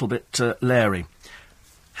become a little bit leery.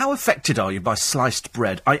 How affected are you by sliced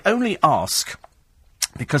bread? I only ask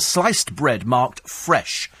because sliced bread marked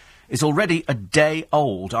fresh is already a day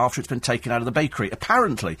old after it's been taken out of the bakery.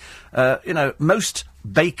 Apparently, most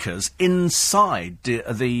bakers inside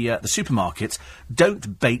the supermarkets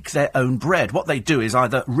don't bake their own bread. What they do is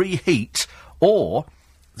either reheat or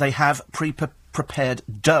they have prepared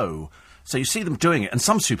dough. So you see them doing it. And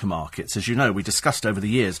some supermarkets, as you know, we discussed over the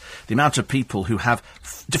years, the amount of people who have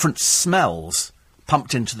different smells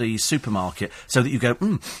pumped into the supermarket so that you go,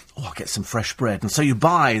 I'll get some fresh bread. And so you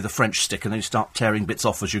buy the French stick and then you start tearing bits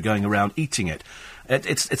off as you're going around eating it.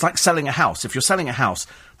 It's like selling a house. If you're selling a house,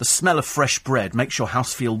 the smell of fresh bread makes your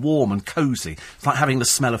house feel warm and cosy. It's like having the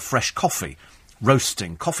smell of fresh coffee.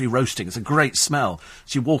 Coffee roasting, it's a great smell.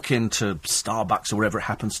 So you walk into Starbucks or wherever it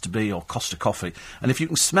happens to be, or Costa Coffee, and if you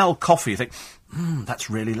can smell coffee, you think, that's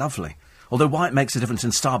really lovely. Although why it makes a difference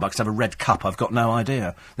in Starbucks to have a red cup, I've got no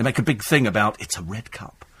idea. They make a big thing about, it's a red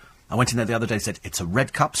cup. I went in there the other day and said, it's a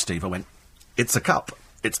red cup, Steve. I went, it's a cup.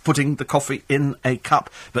 It's putting the coffee in a cup.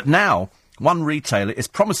 But now, one retailer is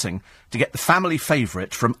promising to get the family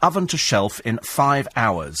favourite from oven to shelf in 5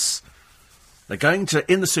 hours. They're going to,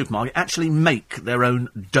 in the supermarket, actually make their own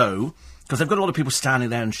dough, because they've got a lot of people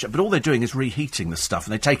standing there, but all they're doing is reheating the stuff,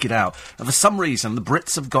 and they take it out. And for some reason, the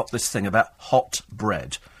Brits have got this thing about hot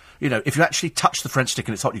bread. You know, if you actually touch the French stick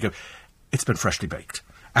and it's hot, you go, it's been freshly baked.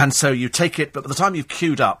 And so you take it, but by the time you've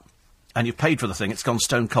queued up and you've paid for the thing, it's gone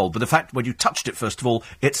stone cold. But the fact, when you touched it, first of all,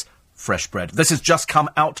 it's fresh bread. This has just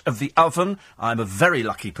come out of the oven. I'm a very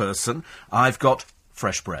lucky person. I've got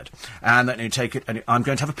fresh bread. And then you take it, and I'm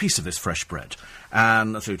going to have a piece of this fresh bread.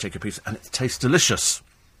 And so you take a piece, and it tastes delicious.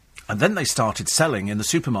 And then they started selling in the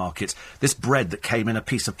supermarkets this bread that came in a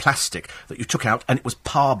piece of plastic that you took out, and it was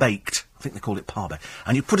par-baked. I think they called it par-baked.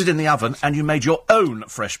 And you put it in the oven, and you made your own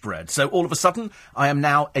fresh bread. So all of a sudden, I am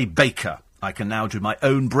now a baker. I can now do my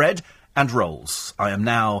own bread and rolls. I am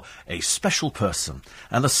now a special person.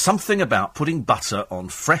 And there's something about putting butter on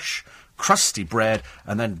fresh, crusty bread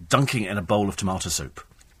and then dunking it in a bowl of tomato soup.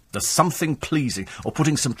 There's something pleasing. Or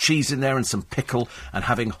putting some cheese in there and some pickle and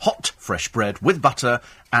having hot, fresh bread with butter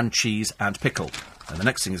and cheese and pickle. And the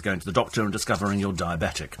next thing is going to the doctor and discovering you're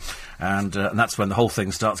diabetic. And that's when the whole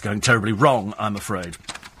thing starts going terribly wrong, I'm afraid.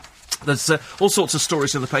 There's all sorts of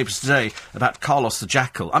stories in the papers today about Carlos the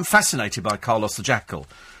Jackal. I'm fascinated by Carlos the Jackal.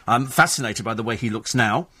 I'm fascinated by the way he looks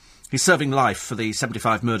now. He's serving life for the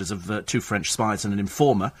 75 murders of 2 French spies and an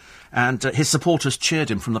informer, and his supporters cheered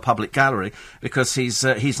him from the public gallery because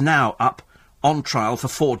he's now up on trial for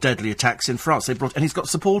 4 deadly attacks in France. And he's got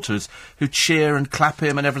supporters who cheer and clap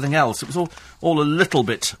him and everything else. It was all a little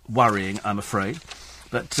bit worrying, I'm afraid.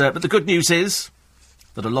 But the good news is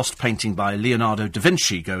that a lost painting by Leonardo da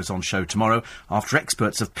Vinci goes on show tomorrow after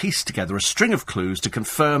experts have pieced together a string of clues to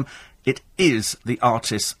confirm it is the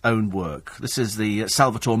artist's own work. This is the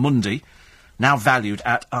Salvator Mundi, now valued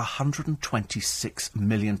at £126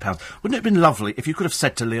 million. Wouldn't it have been lovely if you could have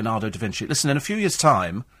said to Leonardo da Vinci, listen, in a few years'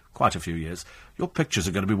 time, quite a few years, your pictures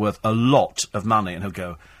are going to be worth a lot of money. And he'll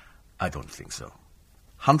go, I don't think so.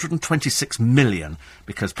 126 million,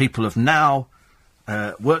 because people have now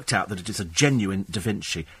worked out that it is a genuine Da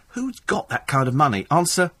Vinci. Who's got that kind of money?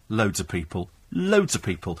 Answer, loads of people. Loads of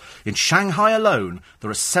people. In Shanghai alone, there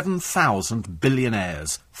are 7,000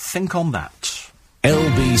 billionaires. Think on that.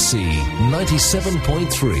 LBC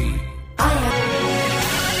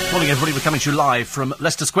 97.3. Morning, everybody. We're coming to you live from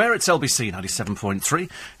Leicester Square. It's LBC 97.3.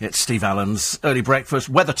 It's Steve Allen's early breakfast.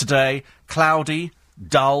 Weather today, cloudy,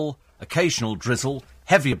 dull, occasional drizzle,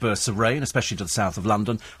 heavier bursts of rain, especially to the south of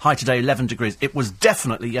London. High today, 11 degrees. It was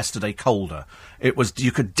definitely yesterday colder.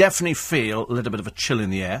 You could definitely feel a little bit of a chill in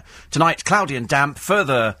the air. Tonight, cloudy and damp.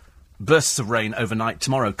 Further bursts of rain overnight.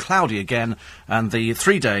 Tomorrow, cloudy again. And the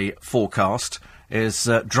 3-day forecast is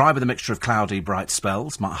dry with a mixture of cloudy, bright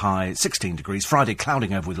spells. High 16 degrees. Friday,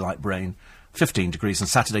 clouding over with light rain. 15 degrees, and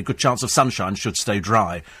Saturday, good chance of sunshine, should stay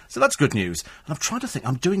dry. So that's good news. And I'm trying to think,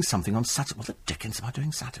 I'm doing something on Saturday. What the dickens am I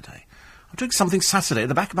doing Saturday? I'm doing something Saturday at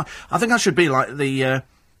the back of my... I think I should be like the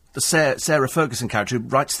Sarah Ferguson character who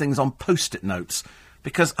writes things on Post-it notes,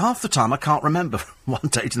 because half the time I can't remember one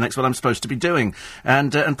day to the next what I'm supposed to be doing.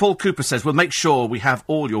 And Paul Cooper says, well, make sure we have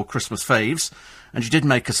all your Christmas faves. And you did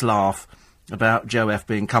make us laugh about Joe F.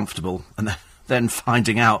 being comfortable, and then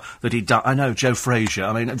finding out that he died. I know, Joe Frazier.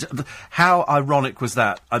 I mean, how ironic was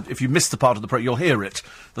that? If you missed the part of the program, you'll hear it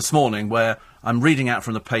this morning, where I'm reading out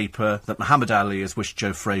from the paper that Muhammad Ali has wished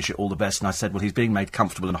Joe Frazier all the best, and I said, well, he's being made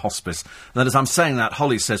comfortable in a hospice. And then as I'm saying that,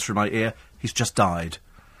 Holly says through my ear, he's just died.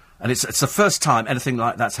 And it's the first time anything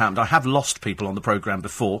like that's happened. I have lost people on the programme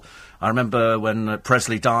before. I remember when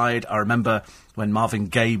Presley died. I remember when Marvin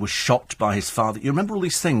Gaye was shot by his father. You remember all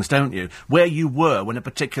these things, don't you? Where you were when a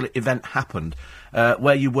particular event happened.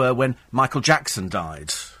 Where you were when Michael Jackson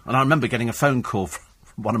died. And I remember getting a phone call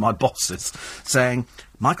from one of my bosses saying,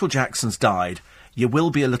 Michael Jackson's died. You will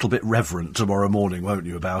be a little bit reverent tomorrow morning, won't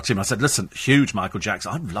you, about him? I said, listen, huge Michael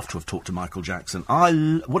Jackson. I'd love to have talked to Michael Jackson.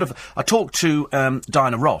 I talked to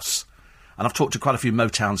Diana Ross, and I've talked to quite a few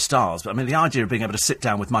Motown stars, but I mean, the idea of being able to sit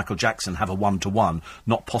down with Michael Jackson, have a one-to-one,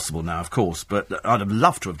 not possible now, of course, but I'd have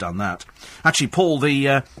loved to have done that. Actually, Paul,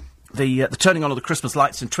 the turning on of the Christmas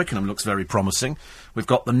lights in Twickenham looks very promising. We've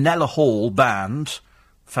got the Nella Hall Band.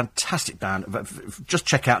 Fantastic band. Just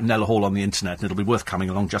check out Nella Hall on the internet and it'll be worth coming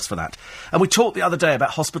along just for that. And we talked the other day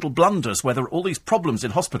about hospital blunders, where there are all these problems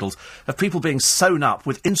in hospitals of people being sewn up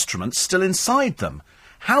with instruments still inside them.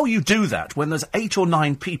 How you do that when there's 8 or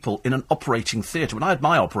 9 people in an operating theatre. When I had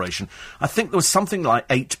my operation, I think there was something like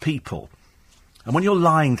 8 people. And when you're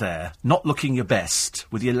lying there, not looking your best,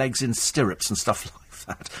 with your legs in stirrups and stuff like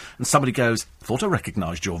that, and somebody goes, thought I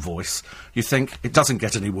recognised your voice, you think, it doesn't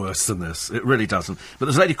get any worse than this. It really doesn't. But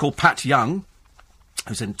there's a lady called Pat Young,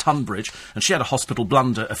 who's in Tunbridge, and she had a hospital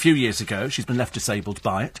blunder a few years ago. She's been left disabled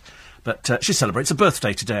by it. But she celebrates a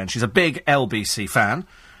birthday today, and she's a big LBC fan.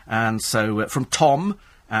 And so from Tom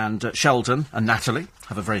and Sheldon and Natalie,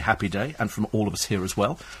 have a very happy day, and from all of us here as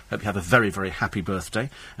well, hope you have a very, very happy birthday.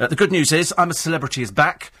 The good news is I'm a Celebrity is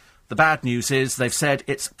back. The bad news is they've said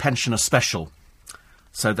it's pensioner special.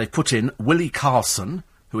 So they've put in Willie Carson,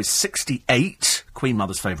 who is 68, Queen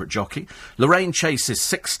Mother's favourite jockey. Lorraine Chase is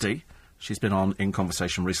 60. She's been on In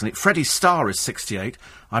Conversation recently. Freddie Starr is 68.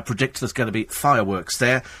 I predict there's going to be fireworks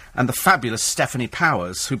there. And the fabulous Stephanie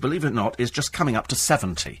Powers, who, believe it or not, is just coming up to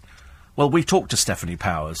 70. Well, we talked to Stephanie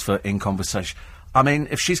Powers for In Conversation. I mean,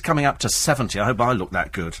 if she's coming up to 70, I hope I look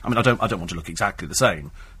that good. I mean, I don't want to look exactly the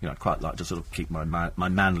same. You know, I'd quite like to sort of keep my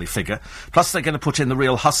manly figure. Plus, they're going to put in the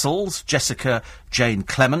Real Hustles, Jessica Jane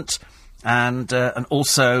Clement, and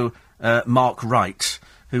also Mark Wright,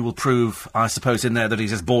 who will prove, I suppose, in there that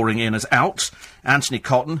he's as boring in as out. Anthony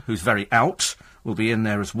Cotton, who's very out, will be in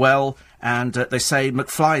there as well. And they say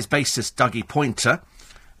McFly's bassist Dougie Pointer,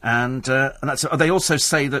 and that's. They also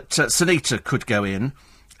say that Sunita could go in,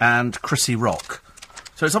 and Chrissy Rock.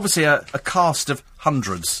 So it's obviously a cast of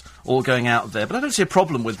hundreds all going out there. But I don't see a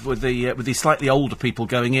problem with the slightly older people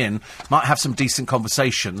going in. Might have some decent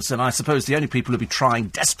conversations, and I suppose the only people who'll be trying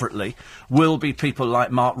desperately will be people like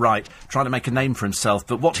Mark Wright, trying to make a name for himself.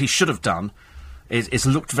 But what he should have done is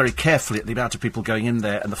looked very carefully at the amount of people going in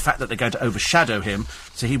there and the fact that they're going to overshadow him,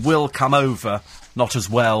 so he will come over not as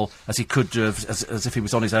well as he could do, as if he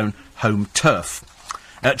was on his own home turf.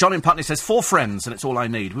 John in Putney says, 4 friends, and it's all I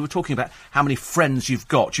need. We were talking about how many friends you've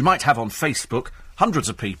got. You might have on Facebook hundreds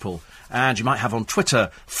of people, and you might have on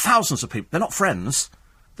Twitter thousands of people. They're not friends.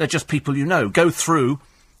 They're just people you know. Go through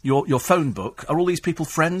your phone book. Are all these people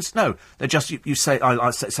friends? No. They're just, you say,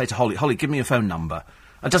 I say to Holly, give me your phone number.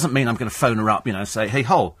 That doesn't mean I'm going to phone her up, say, hey,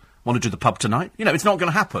 Hol, want to do the pub tonight? It's not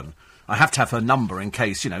going to happen. I have to have her number in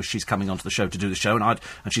case, she's coming onto the show to do the show and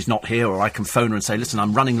she's not here, or I can phone her and say, listen,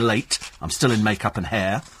 I'm running late, I'm still in makeup and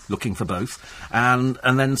hair, looking for both, and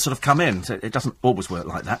then sort of come in. So it doesn't always work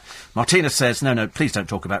like that. Martina says, no, please don't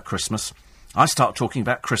talk about Christmas. I start talking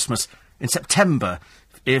about Christmas in September.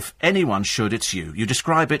 If anyone should, it's you. You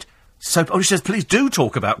describe it so... Oh, she says, please do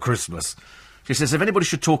talk about Christmas. She says, if anybody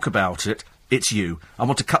should talk about it, it's you. I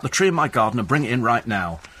want to cut the tree in my garden and bring it in right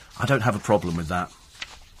now. I don't have a problem with that.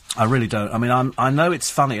 I really don't. I mean, I know it's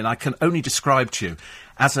funny, and I can only describe to you,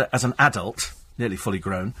 as an adult, nearly fully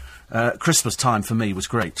grown, Christmas time for me was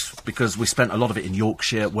great, because we spent a lot of it in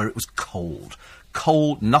Yorkshire, where it was cold.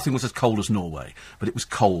 cold. Nothing was as cold as Norway, but it was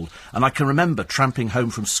cold. And I can remember tramping home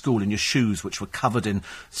from school in your shoes, which were covered in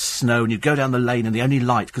snow, and you'd go down the lane, and the only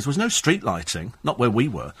light, because there was no street lighting, not where we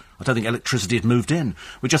were. I don't think electricity had moved in.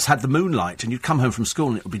 We just had the moonlight, and you'd come home from school,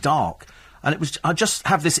 and it would be dark. And it was, I just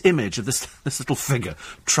have this image of this little figure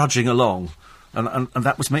trudging along. And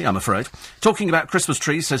that was me, I'm afraid. Talking about Christmas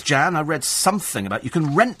trees, says Jan, I read something about you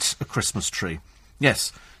can rent a Christmas tree.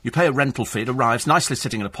 Yes, you pay a rental fee, it arrives nicely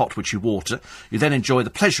sitting in a pot which you water. You then enjoy the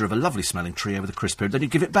pleasure of a lovely-smelling tree over the Christmas period, then you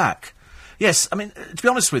give it back. Yes, I mean, to be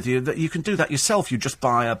honest with you, that you can do that yourself. You just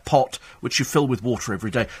buy a pot which you fill with water every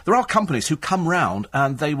day. There are companies who come round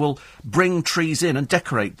and they will bring trees in and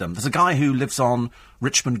decorate them. There's a guy who lives on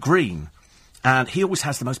Richmond Green, and he always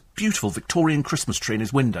has the most beautiful Victorian Christmas tree in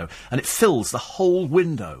his window, and it fills the whole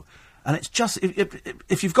window. And it's just,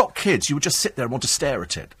 if you've got kids, you would just sit there and want to stare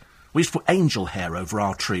at it. We used to put angel hair over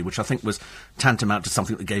our tree, which I think was tantamount to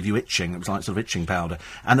something that gave you itching. It was like sort of itching powder.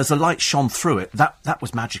 And as the light shone through it, that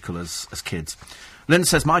was magical as kids. Lynn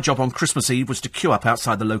says, my job on Christmas Eve was to queue up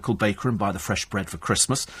outside the local bakery and buy the fresh bread for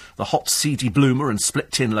Christmas. The hot, seedy bloomer and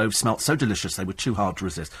split tin loaves smelt so delicious they were too hard to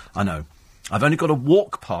resist. I know. I've only got to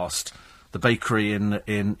walk past the bakery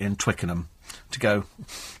in Twickenham to go,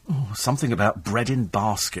 something about bread in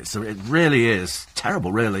baskets. It really is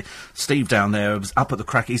terrible, really. Steve down there was up at the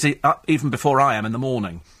crack. He's up even before I am in the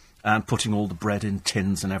morning and putting all the bread in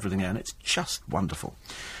tins and everything in. It's just wonderful.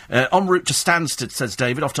 En route to Stansted, says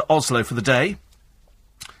David, off to Oslo for the day.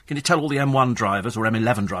 Can you tell all the M1 drivers, or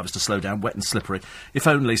M11 drivers, to slow down, wet and slippery? If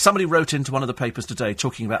only. Somebody wrote into one of the papers today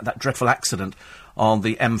talking about that dreadful accident on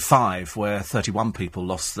the M5 where 7 people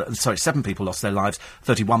lost their lives,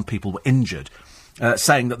 31 people were injured,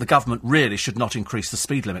 saying that the government really should not increase the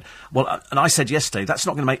speed limit. Well, and I said yesterday, that's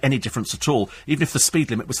not going to make any difference at all. Even if the speed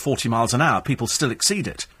limit was 40 miles an hour, people still exceed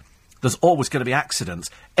it. There's always going to be accidents.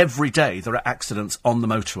 Every day there are accidents on the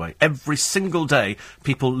motorway. Every single day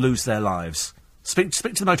people lose their lives. Speak to the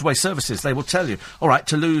motorway services, they will tell you, all right,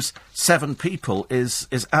 to lose 7 people is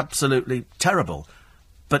absolutely terrible.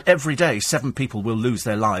 But every day, 7 people will lose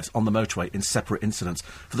their lives on the motorway in separate incidents,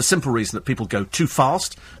 for the simple reason that people go too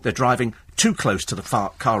fast, they're driving too close to the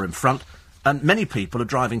car in front, and many people are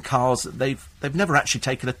driving cars that they've never actually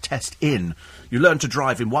taken a test in. You learn to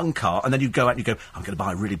drive in one car, and then you go out and you go, I'm going to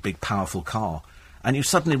buy a really big, powerful car. And you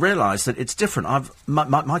suddenly realise that it's different.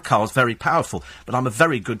 My car's very powerful, but I'm a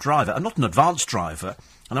very good driver. I'm not an advanced driver,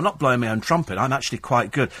 and I'm not blowing my own trumpet. I'm actually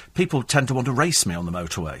quite good. People tend to want to race me on the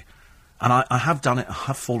motorway. And I have done it. I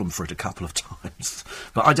have fallen for it a couple of times.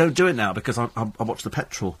 But I don't do it now because I watch the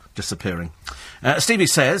petrol disappearing. Stevie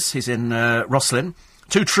says, he's in Roslin,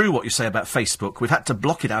 too true what you say about Facebook. We've had to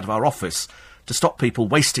block it out of our office to stop people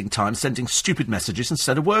wasting time sending stupid messages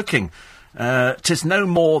instead of working. 'Tis no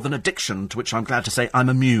more than addiction, to which I'm glad to say I'm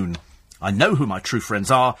immune. I know who my true friends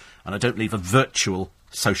are, and I don't leave a virtual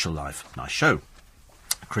social life. Nice show.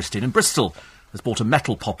 Christine in Bristol has bought a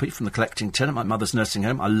metal poppy from the collecting tin at my mother's nursing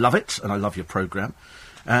home. I love it, and I love your programme.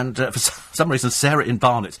 And for some reason, Sarah in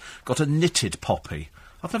Barnett's got a knitted poppy.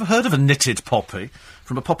 I've never heard of a knitted poppy,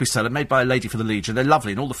 from a poppy seller made by a lady for the Legion. They're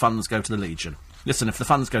lovely, and all the funds go to the Legion. Listen, if the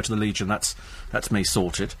funds go to the Legion, that's me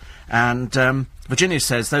sorted. And Virginia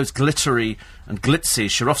says those glittery and glitzy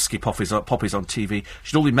Swarovski poppies on TV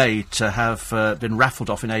should all be made to have been raffled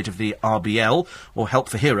off in aid of the RBL or Help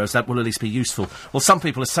for Heroes. That will at least be useful. Well, some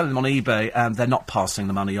people are selling them on eBay and they're not passing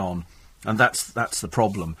the money on. And that's the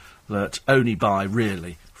problem, that only buy,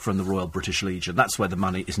 really, from the Royal British Legion. That's where the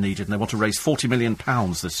money is needed, and they want to raise £40 million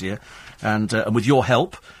this year. And with your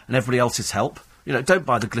help and everybody else's help, you know, don't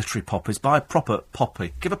buy the glittery poppies, buy a proper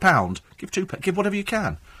poppy. Give £1, give £2, give whatever you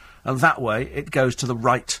can. And that way it goes to the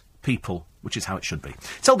right people, which is how it should be.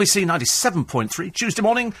 It's LBC 97.3, Tuesday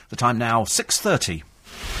morning, the time now 6:30.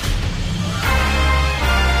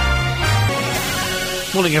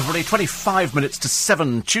 Morning, everybody. 25 minutes to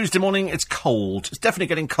 7. Tuesday morning. It's cold. It's definitely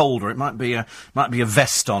getting colder. It might be a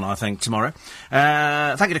vest on, I think, tomorrow.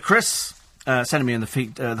 Thank you to Chris sending me in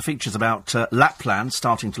the features about Lapland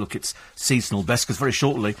starting to look its seasonal best, because very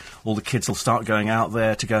shortly all the kids will start going out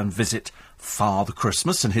there to go and visit Father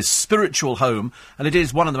Christmas and his spiritual home, and it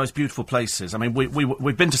is one of the most beautiful places. I mean,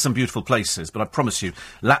 we've been to some beautiful places, but I promise you,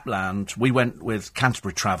 Lapland. We went with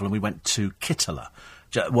Canterbury Travel and we went to Kittala.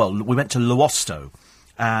 Well, we went to Luosto.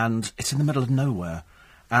 And it's in the middle of nowhere.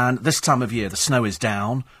 And this time of year, the snow is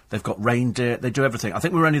down, they've got reindeer, they do everything. I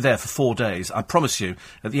think we were only there for 4 days. I promise you,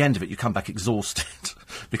 at the end of it, you come back exhausted.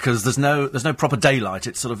 Because there's no proper daylight.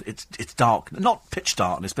 It's sort of, it's dark. Not pitch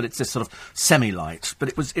darkness, but it's this sort of semi-light. But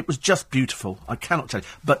it was just beautiful. I cannot tell you.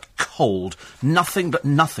 But cold. Nothing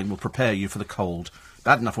will prepare you for the cold.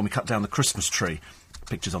 Bad enough when we cut down the Christmas tree.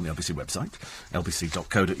 Pictures on the LBC website,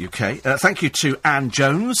 lbc.co.uk. Thank you to Anne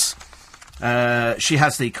Jones. She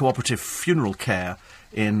has the cooperative funeral care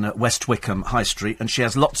in West Wickham High Street, and she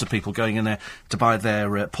has lots of people going in there to buy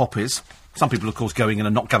their poppies. Some people, of course, going in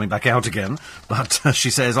and not coming back out again. But she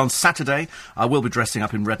says, on Saturday, I will be dressing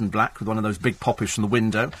up in red and black with one of those big poppies from the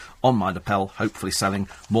window on my lapel, hopefully selling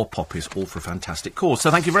more poppies, all for a fantastic cause.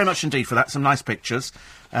 So thank you very much indeed for that. Some nice pictures.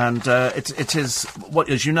 And it is, what,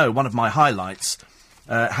 as you know, one of my highlights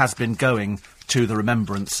has been going to the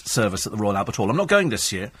Remembrance Service at the Royal Albert Hall. I'm not going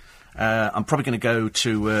this year. I'm probably going to go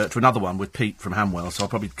to another one with Pete from Hanwell, so I'll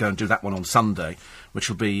probably go and do that one on Sunday, which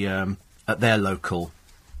will be at their local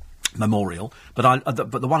memorial. But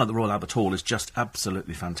the one at the Royal Albert Hall is just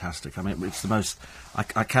absolutely fantastic. I mean, it's the most...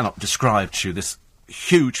 I cannot describe to you this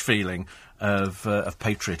huge feeling of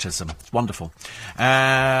patriotism. It's wonderful.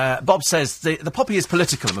 Bob says the poppy is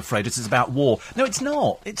political. I'm afraid it is about war. No, it's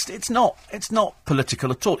not. It's not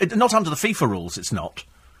political at all. Not under the FIFA rules. It's not.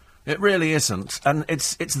 It really isn't, and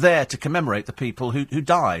it's there to commemorate the people who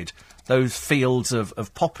died. Those fields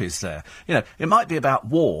of poppies there. You know, it might be about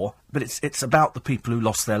war, but it's about the people who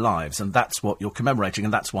lost their lives, and that's what you're commemorating,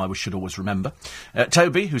 and that's why we should always remember.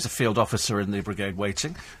 Toby, who's a field officer in the brigade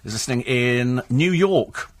waiting, is listening in New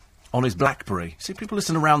York on his BlackBerry. See, people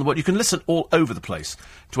listen around the world. You can listen all over the place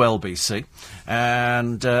to LBC.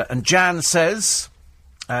 And Jan says...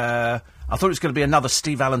 I thought it was going to be another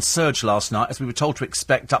Steve Allen surge last night, as we were told to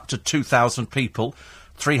expect up to 2,000 people.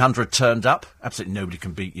 300 turned up. Absolutely nobody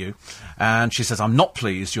can beat you. And she says, I'm not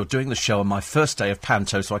pleased. You're doing the show on my first day of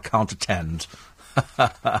Panto, so I can't attend.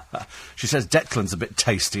 She says, Declan's a bit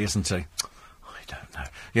tasty, isn't he? I don't know.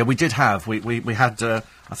 Yeah, we did have... We had...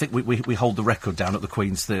 I think we hold the record down at the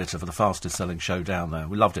Queen's Theatre for the fastest-selling show down there.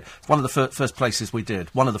 We loved it. It's one of the first places we did.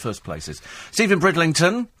 One of the first places. Stephen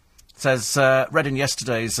Bridlington... says, read in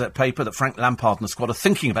yesterday's paper that Frank Lampard and the squad are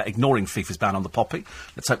thinking about ignoring FIFA's ban on the poppy.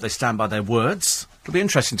 Let's hope they stand by their words. It'll be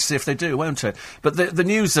interesting to see if they do, won't it? But the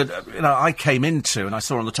news that I came into and I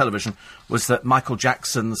saw on the television was that Michael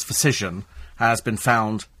Jackson's physician has been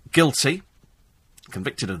found guilty,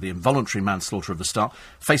 convicted of the involuntary manslaughter of the star,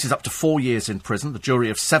 faces up to 4 years in prison. The jury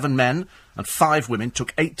of 7 men and 5 women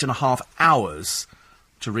took 8.5 hours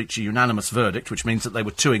to reach a unanimous verdict, which means that they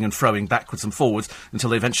were toing and froing backwards and forwards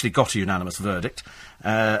until they eventually got a unanimous verdict.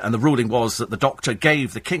 And the ruling was that the doctor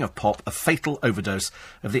gave the King of Pop a fatal overdose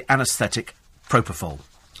of the anaesthetic propofol.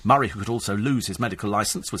 Murray, who could also lose his medical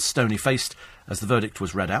licence, was stony-faced as the verdict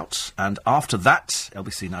was read out. And after that,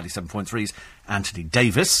 LBC 97.3's Anthony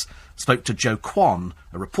Davis spoke to Joe Kwan,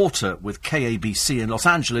 a reporter with KABC in Los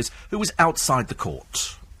Angeles, who was outside the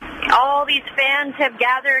court. All these fans have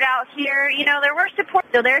gathered out here. You know, there were support.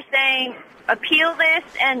 So they're saying, appeal this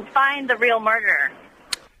and find the real murderer.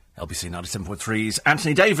 LBC 97.3's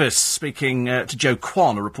Anthony Davis speaking to Joe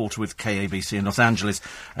Kwan, a reporter with KABC in Los Angeles,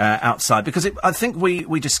 outside. Because I think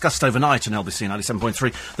we discussed overnight on LBC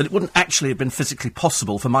 97.3 that it wouldn't actually have been physically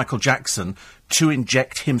possible for Michael Jackson to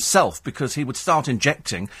inject himself, because he would start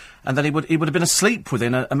injecting and then he would have been asleep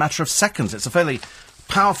within a matter of seconds. It's a fairly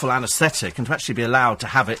powerful anaesthetic, and to actually be allowed to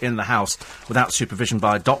have it in the house without supervision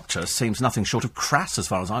by a doctor seems nothing short of crass as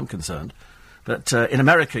far as I'm concerned. But in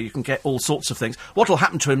America you can get all sorts of things. What will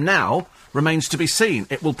happen to him now remains to be seen.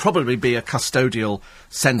 It will probably be a custodial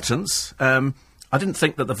sentence. I didn't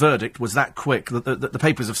think that the verdict was that quick. The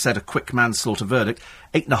papers have said a quick manslaughter verdict.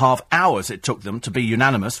 8.5 hours it took them to be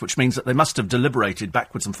unanimous, which means that they must have deliberated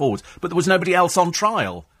backwards and forwards. But there was nobody else on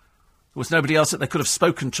trial. There was nobody else that they could have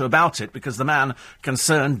spoken to about it, because the man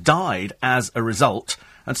concerned died as a result.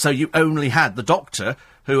 And so you only had the doctor,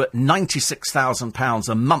 who at £96,000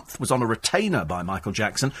 a month was on a retainer by Michael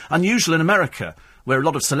Jackson. Unusual in America, where a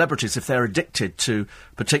lot of celebrities, if they're addicted to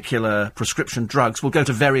particular prescription drugs, will go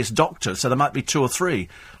to various doctors. So there might be 2 or 3.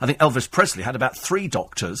 I think Elvis Presley had about 3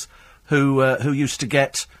 doctors who used to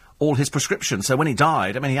get all his prescriptions. So when he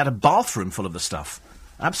died, I mean, he had a bathroom full of the stuff.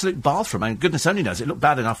 Absolute bathroom. I mean, goodness only knows. It looked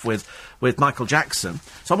bad enough with Michael Jackson.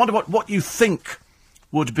 So I wonder what you think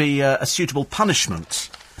would be a suitable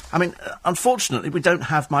punishment. I mean, unfortunately, we don't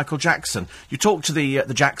have Michael Jackson. You talk to the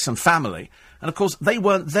Jackson family, and of course, they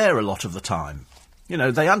weren't there a lot of the time. You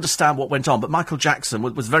know, they understand what went on, but Michael Jackson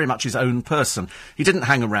was very much his own person. He didn't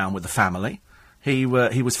hang around with the family. He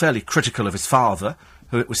was fairly critical of his father,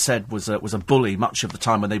 who it was said was a bully much of the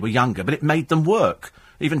time when they were younger, but it made them work.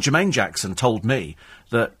 Even Jermaine Jackson told me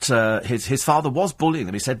that his father was bullying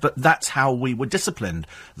them. He said, but that's how we were disciplined.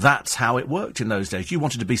 That's how it worked in those days. You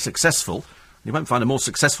wanted to be successful, You won't find a more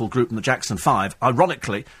successful group than the Jackson 5.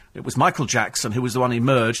 Ironically, it was Michael Jackson who was the one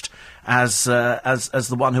emerged as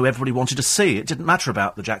the one who everybody wanted to see. It didn't matter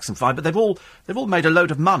about the Jackson 5, but they've all made a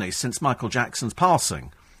load of money since Michael Jackson's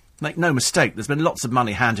passing. Make no mistake, there's been lots of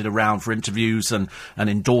money handed around for interviews and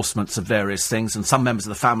endorsements of various things, and some members of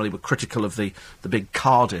the family were critical of the big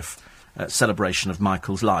Cardiff celebration of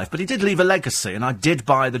Michael's life. But he did leave a legacy, and I did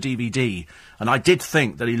buy the DVD, and I did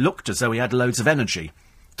think that he looked as though he had loads of energy.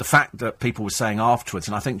 The fact that people were saying afterwards,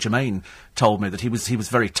 and I think Jermaine told me that he was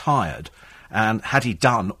very tired, and had he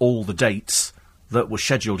done all the dates that were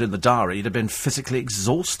scheduled in the diary, he'd have been physically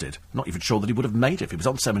exhausted. Not even sure that he would have made it. If he was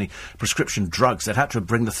on so many prescription drugs, they'd had to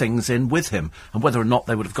bring the things in with him, and whether or not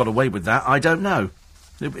they would have got away with that, I don't know.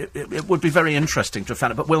 It would be very interesting to have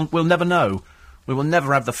found out, but we'll never know. We will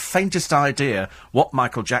never have the faintest idea what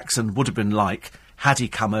Michael Jackson would have been like had he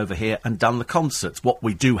come over here and done the concerts. What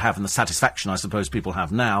we do have, and the satisfaction I suppose people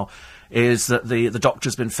have now, is that the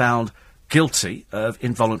doctor's been found guilty of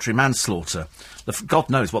involuntary manslaughter. God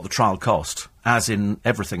knows what the trial cost. As in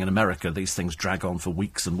everything in America, these things drag on for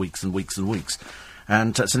weeks and weeks and weeks and weeks.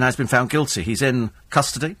 And so now he's been found guilty. He's in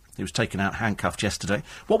custody. He was taken out handcuffed yesterday.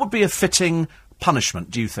 What would be a fitting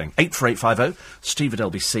punishment, do you think? 84850,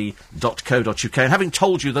 steve@lbc.co.uk. And having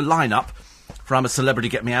told you the lineup for I'm a Celebrity,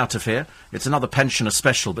 Get Me Out of Here, it's another pensioner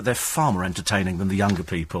special, but they're far more entertaining than the younger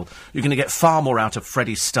people. You're going to get far more out of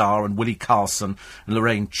Freddie Starr and Willie Carson and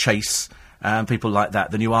Lorraine Chase and people like that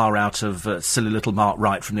than you are out of silly little Mark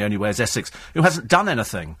Wright from The Only Way is Essex, who hasn't done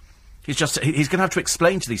anything. He's going to have to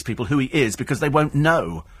explain to these people who he is, because they won't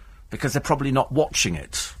know, because they're probably not watching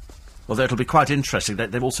it. Although it'll be quite interesting.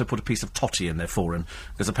 They've also put a piece of Totty in there for him,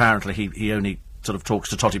 because apparently he only sort of talks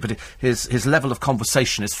to Totty, but his level of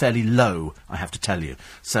conversation is fairly low, I have to tell you.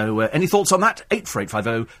 So, any thoughts on that?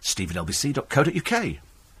 84850, steve@lbc.co.uk.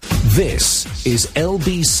 This is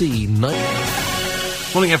LBC Night.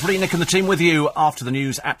 Morning, everybody. Nick and the team with you after the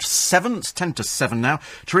news at 7. It's 10 to 7 now.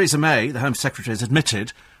 Theresa May, the Home Secretary, has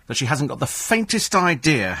admitted that she hasn't got the faintest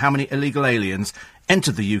idea how many illegal aliens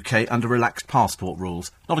entered the UK under relaxed passport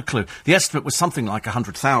rules. Not a clue. The estimate was something like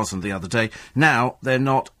 100,000 the other day. Now, they're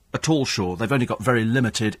not at all sure. They've only got very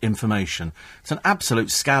limited information. It's an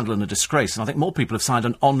absolute scandal and a disgrace, and I think more people have signed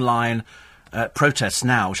an online protest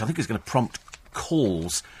now, which I think is going to prompt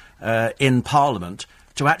calls in Parliament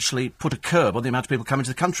to actually put a curb on the amount of people coming to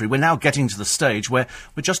the country. We're now getting to the stage where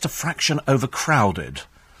we're just a fraction overcrowded.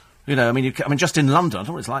 You know, I mean, just in London, I don't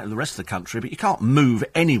know what it's like in the rest of the country, but you can't move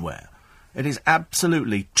anywhere. It is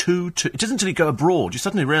absolutely too... It isn't until you go abroad you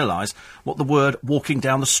suddenly realise what the word walking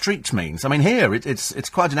down the street means. I mean, here, it's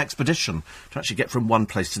quite an expedition to actually get from one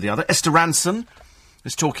place to the other. Esther Ranson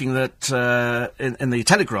is talking that, in the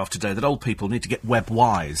Telegraph today, that old people need to get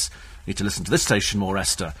web-wise. Need to listen to this station more,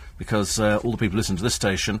 Esther, because all the people who listen to this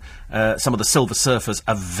station, some of the Silver Surfers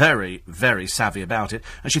are very, very savvy about it.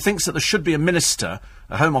 And she thinks that there should be a minister,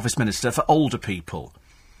 a Home Office minister, for older people.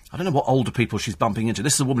 I don't know what older people she's bumping into.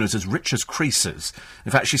 This is a woman who's as rich as creases.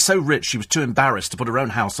 In fact, she's so rich she was too embarrassed to put her own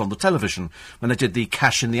house on the television when they did the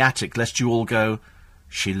Cash in the Attic, lest you all go,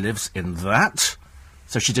 she lives in that?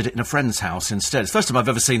 So she did it in a friend's house instead. It's the first time I've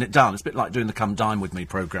ever seen it done. It's a bit like doing the Come Dine With Me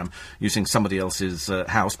programme, using somebody else's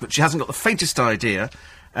house. But she hasn't got the faintest idea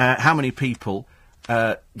how many people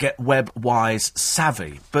get web-wise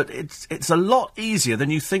savvy. But it's a lot easier than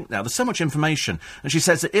you think now. There's so much information. And she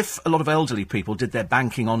says that if a lot of elderly people did their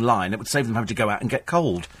banking online, it would save them having to go out and get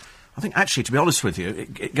cold. I think, actually, to be honest with you,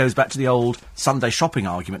 it goes back to the old Sunday shopping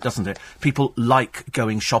argument, doesn't it? People like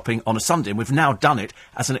going shopping on a Sunday, and we've now done it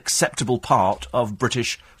as an acceptable part of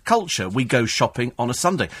British culture. We go shopping on a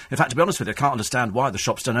Sunday. In fact, to be honest with you, I can't understand why the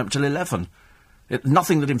shops don't open till 11.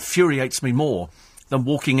 Nothing that infuriates me more than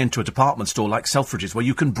walking into a department store like Selfridges, where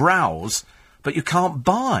you can browse, but you can't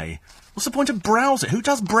buy. What's the point of browsing? Who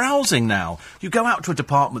does browsing now? You go out to a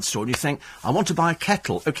department store and you think, I want to buy a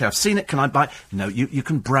kettle. OK, I've seen it, can I buy... No, you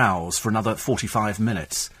can browse for another 45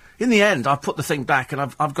 minutes. In the end, I've put the thing back and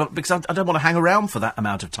I've got... Because I don't want to hang around for that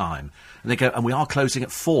amount of time. And they go, and we are closing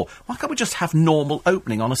at 4. Why can't we just have normal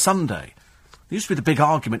opening on a Sunday? There used to be the big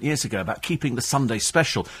argument years ago about keeping the Sunday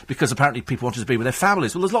special, because apparently people wanted to be with their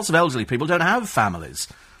families. Well, there's lots of elderly people who don't have families.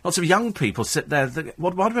 Lots of young people sit there... Why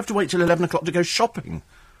do we have to wait till 11 o'clock to go shopping?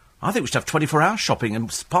 I think we should have 24-hour shopping. In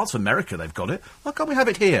parts of America, they've got it. Why can't we have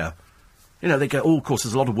it here? You know, they go, oh, of course,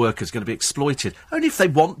 there's a lot of workers going to be exploited. Only if they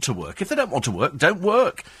want to work. If they don't want to work, don't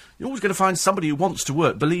work. You're always going to find somebody who wants to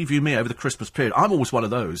work. Believe you me, over the Christmas period. I'm always one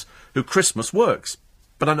of those who Christmas works.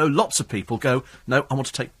 But I know lots of people go, no, I want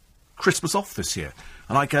to take Christmas off this year.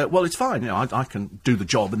 And I go, well, it's fine. You know, I can do the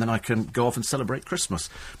job and then I can go off and celebrate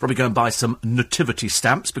Christmas. Probably go and buy some nativity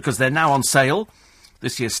stamps because they're now on sale.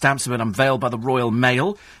 This year's stamps have been unveiled by the Royal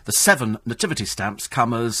Mail. The 7 nativity stamps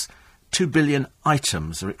come as 2 billion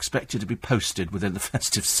items are expected to be posted within the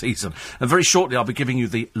festive season. And very shortly I'll be giving you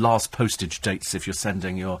the last postage dates if you're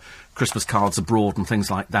sending your Christmas cards abroad and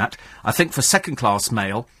things like that. I think for second-class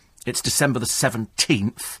mail, it's December the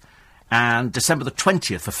 17th and December the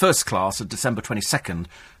 20th for first class and December 22nd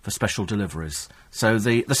for special deliveries. So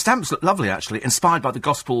the stamps look lovely, actually, inspired by the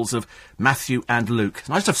Gospels of Matthew and Luke. It's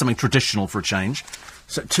nice to have something traditional for a change.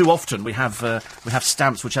 So too often we have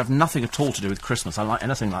stamps which have nothing at all to do with Christmas. I like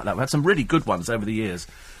anything like that. We've had some really good ones over the years.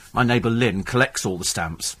 My neighbour Lynn collects all the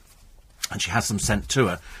stamps, and she has them sent to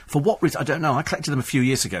her. For what reason, I don't know. I collected them a few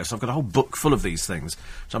years ago, so I've got a whole book full of these things,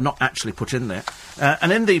 which I've not actually put in there.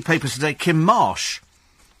 And in the papers today, Kim Marsh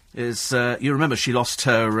is... you remember she lost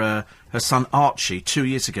her son Archie 2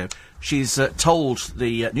 years ago. She's told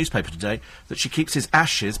the newspaper today that she keeps his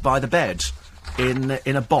ashes by the bed in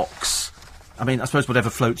a box. I mean, I suppose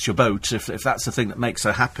whatever floats your boat, if that's the thing that makes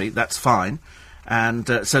her happy, that's fine.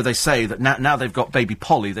 And so they say that now they've got baby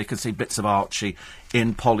Polly, they can see bits of Archie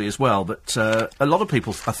in Polly as well. But a lot of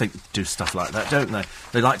people, I think, do stuff like that, don't they?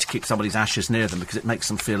 They like to keep somebody's ashes near them because it makes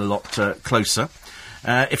them feel a lot closer.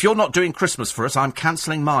 If you're not doing Christmas for us, I'm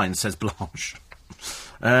cancelling mine, says Blanche.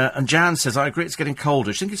 And Jan says, I agree it's getting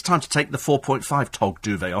colder. Do you think it's time to take the 4.5 tog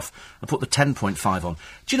duvet off and put the 10.5 on?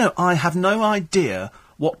 Do you know, I have no idea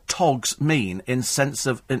what togs mean in the sense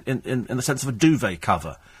of a duvet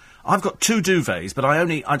cover. I've got 2 duvets, but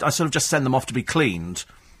I sort of just send them off to be cleaned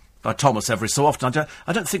by Thomas every so often.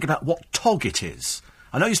 I don't think about what tog it is.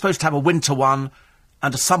 I know you're supposed to have a winter one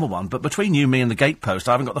and a summer one, but between you, me and the gatepost,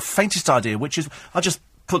 I haven't got the faintest idea which is... I just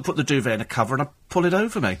put the duvet in a cover and I pull it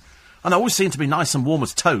over me. And I always seem to be nice and warm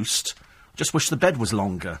as toast. I just wish the bed was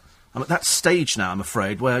longer. I'm at that stage now, I'm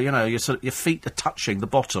afraid, where, you know, your feet are touching the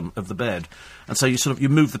bottom of the bed. And so you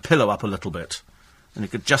move the pillow up a little bit. And you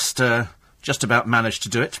could just about manage to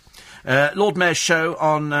do it. Lord Mayor's show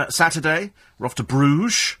on Saturday. We're off to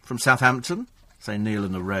Bruges from Southampton. Say Neil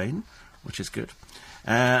in the rain, which is good.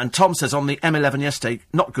 And Tom says on the M11 yesterday,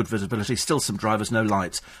 not good visibility, still some drivers, no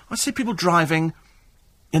lights. I see people driving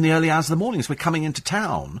in the early hours of the morning as we're coming into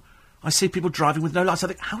town. I see people driving with no lights. I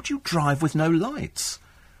think, how do you drive with no lights?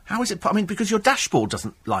 How is it? I mean, because your dashboard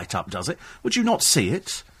doesn't light up, does it? Would you not see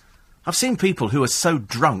it? I've seen people who are so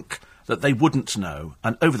drunk that they wouldn't know.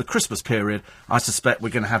 And over the Christmas period, I suspect we're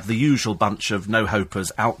going to have the usual bunch of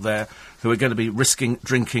no-hopers out there who are going to be risking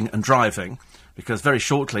drinking and driving. Because very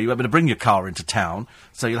shortly you're able to bring your car into town,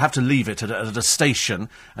 so you'll have to leave it at a station,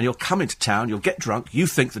 and you'll come into town, you'll get drunk, you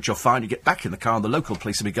think that you're fine, you get back in the car, and the local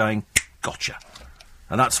police will be going, gotcha.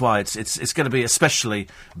 And that's why it's going to be especially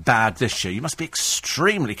bad this year. You must be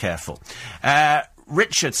extremely careful.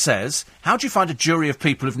 Richard says, how do you find a jury of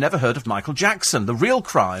people who've never heard of Michael Jackson? The real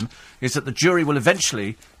crime is that the jury will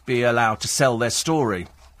eventually be allowed to sell their story.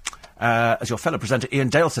 As your fellow presenter Ian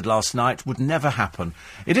Dale said last night, would never happen.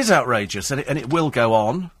 It is outrageous, and it will go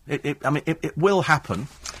on. It will happen.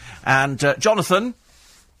 And Jonathan,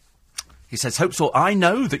 he says, hope so. I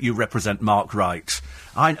know that you represent Mark Wright.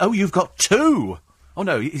 Oh, you've got 2. Oh,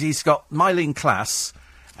 no, he's got Mylene Class,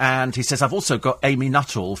 and he says, I've also got Amy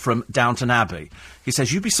Nuttall from Downton Abbey. He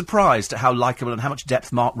says, you'd be surprised at how likeable and how much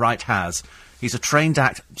depth Mark Wright has. He's a trained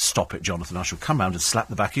act... Stop it, Jonathan. I shall come round and slap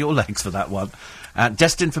the back of your legs for that one.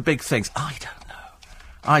 Destined for big things. I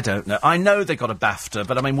don't know. I know they got a BAFTA,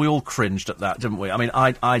 but, I mean, we all cringed at that, didn't we? I mean,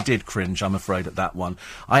 I did cringe, I'm afraid, at that one.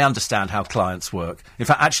 I understand how clients work. In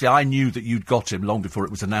fact, actually, I knew that you'd got him long before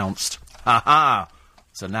it was announced. Ha-ha!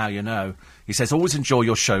 So now you know. He says, always enjoy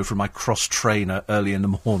your show from my cross-trainer early in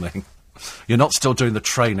the morning. You're not still doing the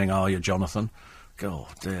training, are you, Jonathan? Oh,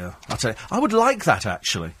 dear. I tell you, I would like that,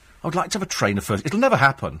 actually. I would like to have a trainer first. It'll never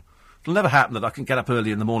happen. It'll never happen that I can get up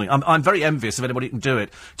early in the morning. I'm very envious of anybody who can do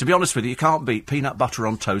it. To be honest with you can't beat peanut butter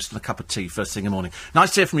on toast and a cup of tea first thing in the morning.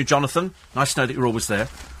 Nice to hear from you, Jonathan. Nice to know that you're always there.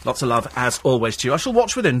 Lots of love, as always, to you. I shall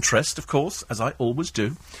watch with interest, of course, as I always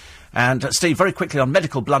do. And, Steve, very quickly on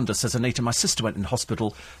medical blunder, says Anita, my sister went in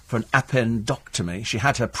hospital for an appendectomy. She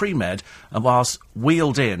had her pre-med, and whilst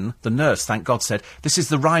wheeled in, the nurse, thank God, said, this is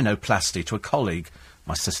the rhinoplasty, to a colleague.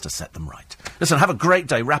 My sister set them right. Listen, have a great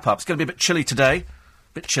day. Wrap up. It's going to be a bit chilly today.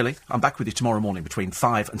 Bit chilly. I'm back with you tomorrow morning between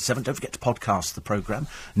 5 and 7. Don't forget to podcast the programme.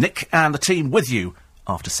 Nick and the team with you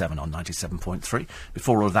after 7 on 97.3.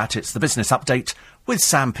 Before all of that, it's the business update with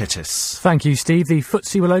Sam Pittis. Thank you, Steve. The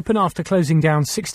FTSE will open after closing down 60